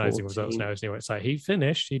patronising results now, isn't he? It's like he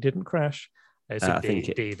finished, he didn't crash. It's a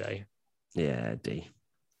D, though. Yeah, D.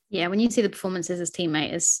 Yeah, when you see the performances his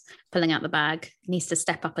teammate is pulling out the bag, he needs to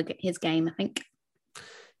step up his game, I think.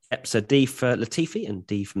 Yep, so D for Latifi and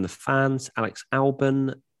D from the fans. Alex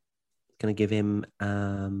Albon, going to give him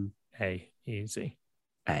A, easy.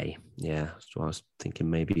 A, yeah. So I was thinking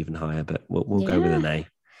maybe even higher, but we'll go with an A.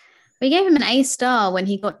 We gave him an A star when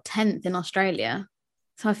he got 10th in Australia.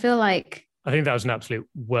 So I feel like... I think that was an absolute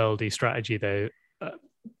worldy strategy, though,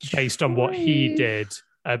 based on what he did,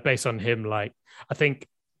 based on him, I think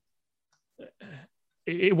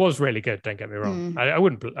it was really good, don't get me wrong. I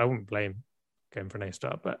wouldn't blame going for an A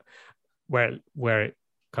star, but where it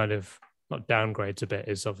kind of not downgrades a bit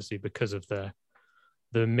is obviously because of the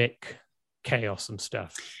Mick chaos and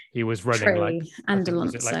stuff. He was running and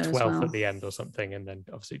 12th at the end or something, and then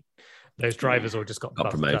obviously those drivers all just got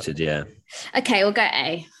promoted. Yeah. Okay, we'll go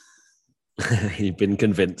A. You've been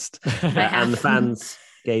convinced, and the fans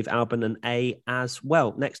gave Albon an A as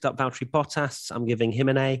well. Next up, Valtteri Bottas. I'm giving him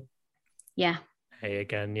an A. Yeah. A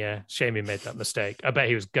again, yeah. Shame he made that mistake. I bet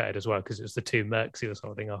he was gutted as well because it was the 2 Mercs he was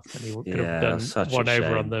holding off, and he could have done one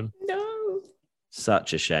over on them. No.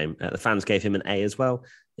 Such a shame. The fans gave him an A as well.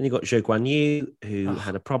 Then you got Zhou Guan Yu, who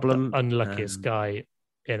had a problem. The unluckiest guy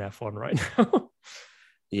in F1 right now.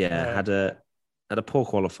 Had a poor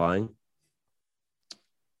qualifying.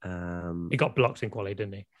 He got blocked in quali,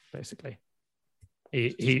 didn't he? Basically,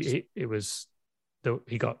 he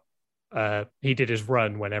did his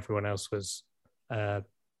run when everyone else was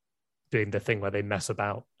doing the thing where they mess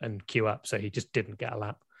about and queue up, so he just didn't get a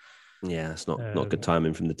lap. Yeah, that's not good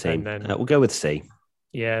timing from the team. Then, We'll go with C.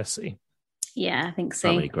 Yeah, C. Yeah, I think Can't C.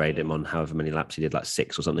 really grade him on however many laps he did, like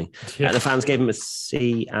 6 or something. Yeah. The fans gave him a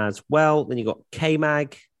C as well. Then you got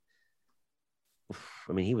K-Mag.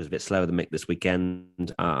 I mean, he was a bit slower than Mick this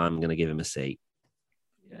weekend. I'm going to give him a C.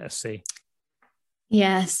 Yeah, C.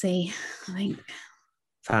 Yeah, C, I think.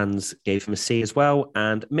 Fans gave him a C as well.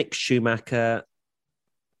 And Mick Schumacher,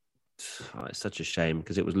 it's such a shame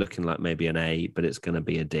because it was looking like maybe an A, but it's going to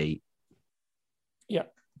be a D. Yeah,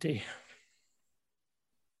 D.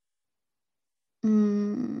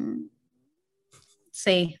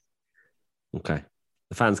 C. Okay.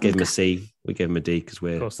 The fans gave him a C. We gave him a D because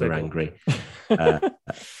we're angry.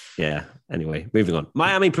 Yeah. Anyway, moving on.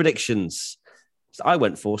 Miami predictions. So I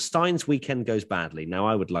went for Stein's weekend goes badly. Now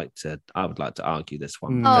I would like to argue this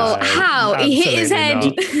one. Oh, how? He hit his head.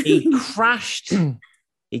 He crashed.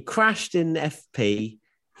 He crashed in FP.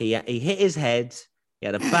 He hit his head. He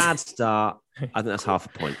had a bad start. I think that's half a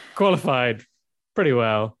point. Qualified pretty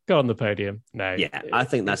well. Got on the podium. No. Yeah, I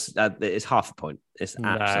think it's half a point. It's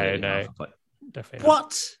absolutely half a point. Definitely What?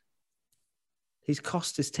 not. He's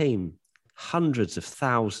cost his team hundreds of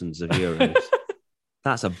thousands of euros.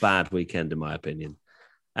 That's a bad weekend, in my opinion.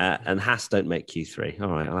 And Haas don't make Q3. All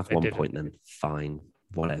right, I'll have 1 point then. Fine,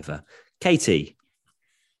 whatever. Katie.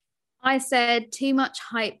 I said too much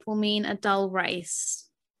hype will mean a dull race.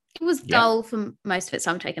 It was dull for most of it,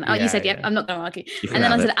 so I'm taking it. Oh, you said, yeah, I'm not going to argue. And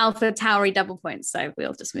then I said Alpha Tauri double points, so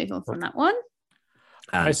we'll just move on from that one.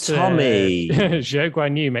 And Tommy. Zhou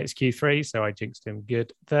Guan Yu makes Q3, so I jinxed him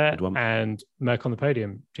good there. Good one. And Merck on the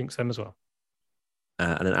podium, jinxed him as well.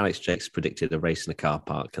 And then Alex Jakes predicted a race in a car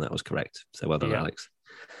park, and that was correct. So well done, Alex.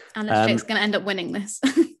 Alex Jake's going to end up winning this.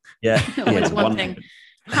 Yeah. Always one thing.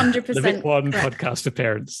 100% one correct. podcast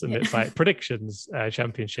appearance, and it's like predictions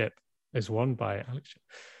championship is won by Alex.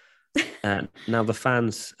 Now the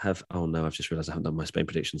fans have. Oh no! I've just realised I haven't done my Spain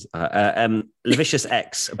predictions. Levicious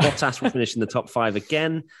X Bottas will finish in the top 5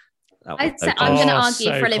 again. I'm going to argue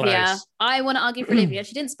so for Olivia. close. I want to argue for Olivia.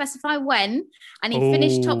 She didn't specify when, and he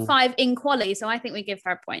finished top 5 in quali, so I think we give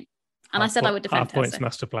her a point. And I said I would defend half her. points So.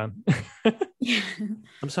 master plan. Yeah.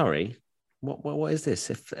 I'm sorry. What is this?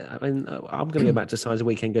 I'm going to go back to Signs the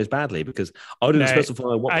Weekend Goes Badly because I didn't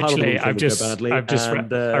specify what part of the weekend would go badly.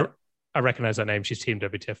 I recognise that name. She's Team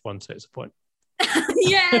WTF1, so it's a point.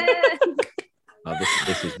 Yeah.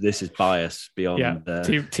 This is bias beyond. Yeah,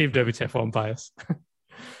 Team WTF1 bias.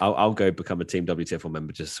 I'll go become a Team WTF1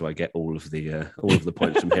 member just so I get all of the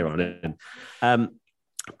points from here on in.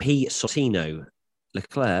 P. Sortino.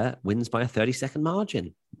 Leclerc wins by a 30-second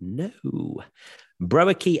margin. No.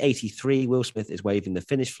 Broaki 83. Will Smith is waving the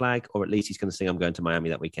finish flag, or at least he's going to sing I'm Going to Miami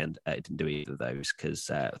that weekend. It didn't do either of those because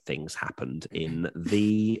things happened in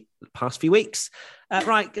the past few weeks.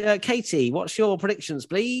 Right, Katie, what's your predictions,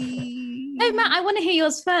 please? No, Matt, I want to hear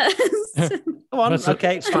yours first. Go on.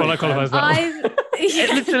 Okay, it's fine.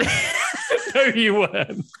 No, you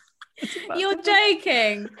weren't. You're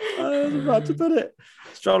joking. I was about to put it.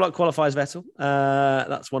 Stroll out qualifies Vettel.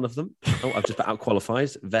 That's one of them. Oh, I've just out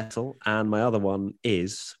qualifies Vettel. And my other one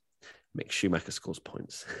is Mick Schumacher scores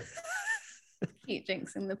points. Keep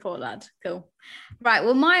jinxing the poor lad. Cool. Right.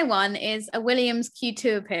 Well, my one is a Williams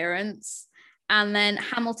Q2 appearance. And then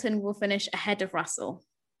Hamilton will finish ahead of Russell.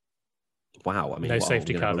 Wow. I mean, no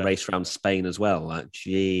safety car. Race around Spain as well. Like,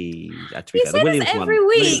 gee. You say this every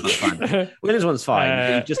week. Williams one's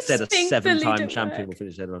fine. You just said a Distinctly 7-time champion will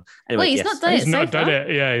finish ahead of. Anyway, Well, he's not done it He's so not far. done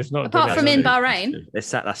it. Yeah, he's not Apart done from it. in Bahrain.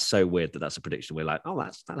 That's so weird that's a prediction. We're like, oh,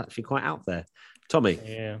 that's actually quite out there. Tommy.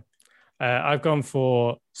 Yeah. I've gone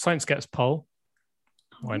for Sainz gets pole.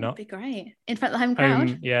 Why not? That'd be great. In front of the home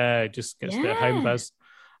crowd. Yeah, it just gets a bit of home buzz.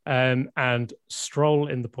 And Stroll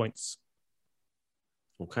in the points.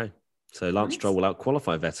 Okay. So Lance Stroll will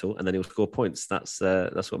out-qualify Vettel, and then he'll score points. That's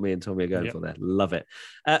what me and Tommy are going for there. Love it.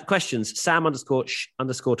 Questions. Sam _24.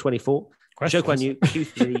 Zhou Guan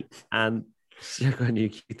Yu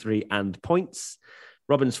Q3 and points.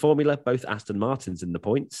 Robin's Formula, both Aston Martins in the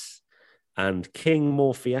points. And King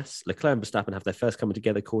Morpheus, Leclerc and Verstappen have their first coming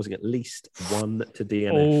together, causing at least one to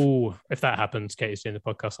DNF. Oh, if that happens, Katie's doing the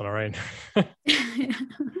podcast on her own.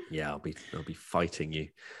 Yeah, I'll be fighting you.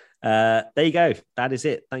 There you go. That is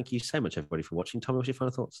it. Thank you so much, everybody, for watching. Tommy, what's your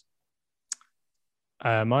final thoughts?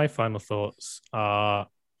 My final thoughts are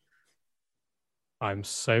I'm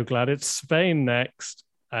so glad it's Spain next.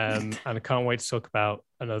 And I can't wait to talk about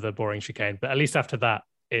another boring chicane. But at least after that,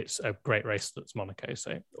 it's a great race that's Monaco.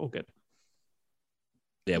 So all good.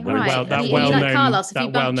 Yeah, Right. That You like Carlos if you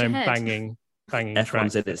bumped well-known your head? banging banging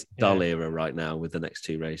F1's track. in its dull era right now with the next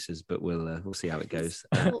two races, but we'll see how it goes.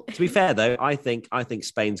 To be fair, though, I think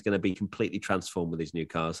Spain's going to be completely transformed with these new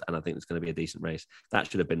cars, and I think it's going to be a decent race. That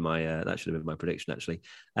should have been my prediction, actually.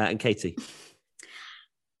 And Katie,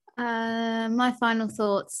 my final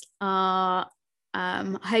thoughts are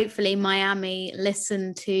hopefully Miami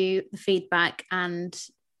listen to the feedback and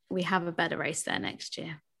we have a better race there next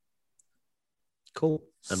year. Cool.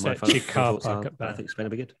 And my Set your final car thoughts park are, up there. I think Spain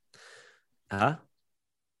will be good.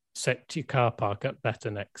 Set your car park up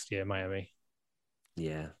better next year, Miami.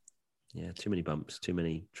 Yeah. Too many bumps, too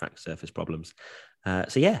many track surface problems. So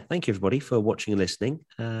thank you everybody for watching and listening.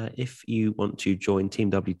 If you want to join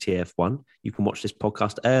Team WTF1, you can watch this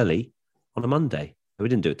podcast early on a Monday. We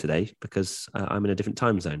didn't do it today because I'm in a different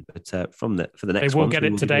time zone. But for the next, they will get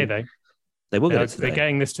it today, though. They will get it today. They're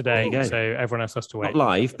getting this today, so everyone else has to wait. Not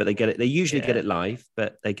live, but they get it. They usually get it live,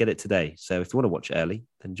 but they get it today. So if you want to watch it early,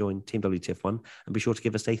 then join Team WTF1 and be sure to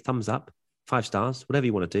give us a thumbs up, 5 stars, whatever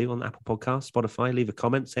you want to do on Apple Podcasts, Spotify. Leave a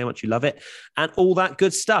comment, say how much you love it, and all that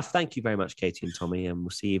good stuff. Thank you very much, Katie and Tommy, and we'll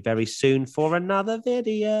see you very soon for another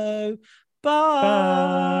video. Bye.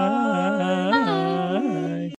 Bye.